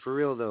you, for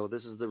real though,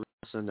 this is the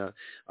and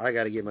I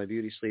got to get my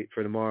beauty sleep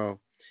for tomorrow.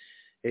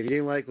 If you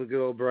didn't like what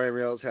good old Brian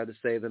Reynolds had to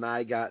say, then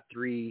I got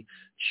 3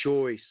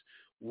 choice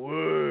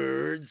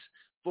words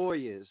for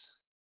you.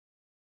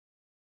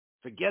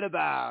 Forget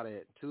about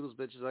it. Toodles,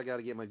 bitches, I got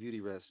to get my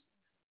beauty rest.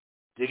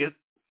 Dig it?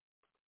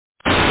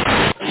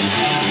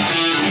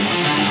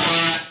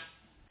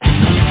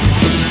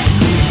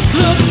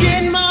 Look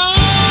in my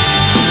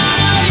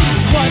eyes,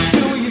 what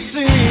do you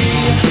see?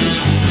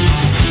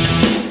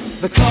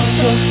 The cost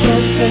of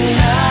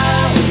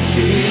personality.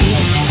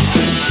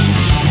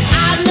 I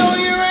know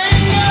your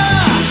anger,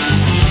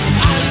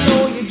 I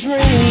know your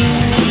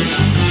dreams.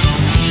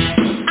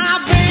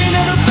 I've been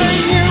everything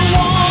you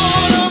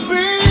wanna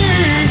be.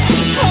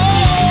 Oh,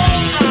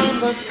 I'm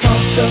the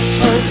cost of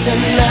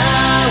personality.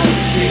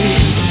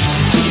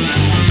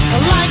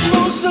 Like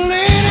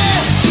Mussolini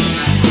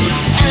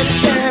and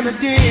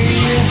Kennedy,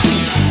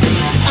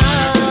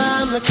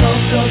 I'm the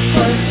cult of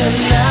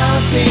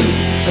personality,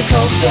 the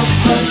cult of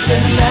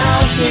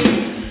personality,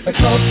 the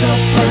cult of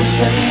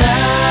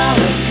personality.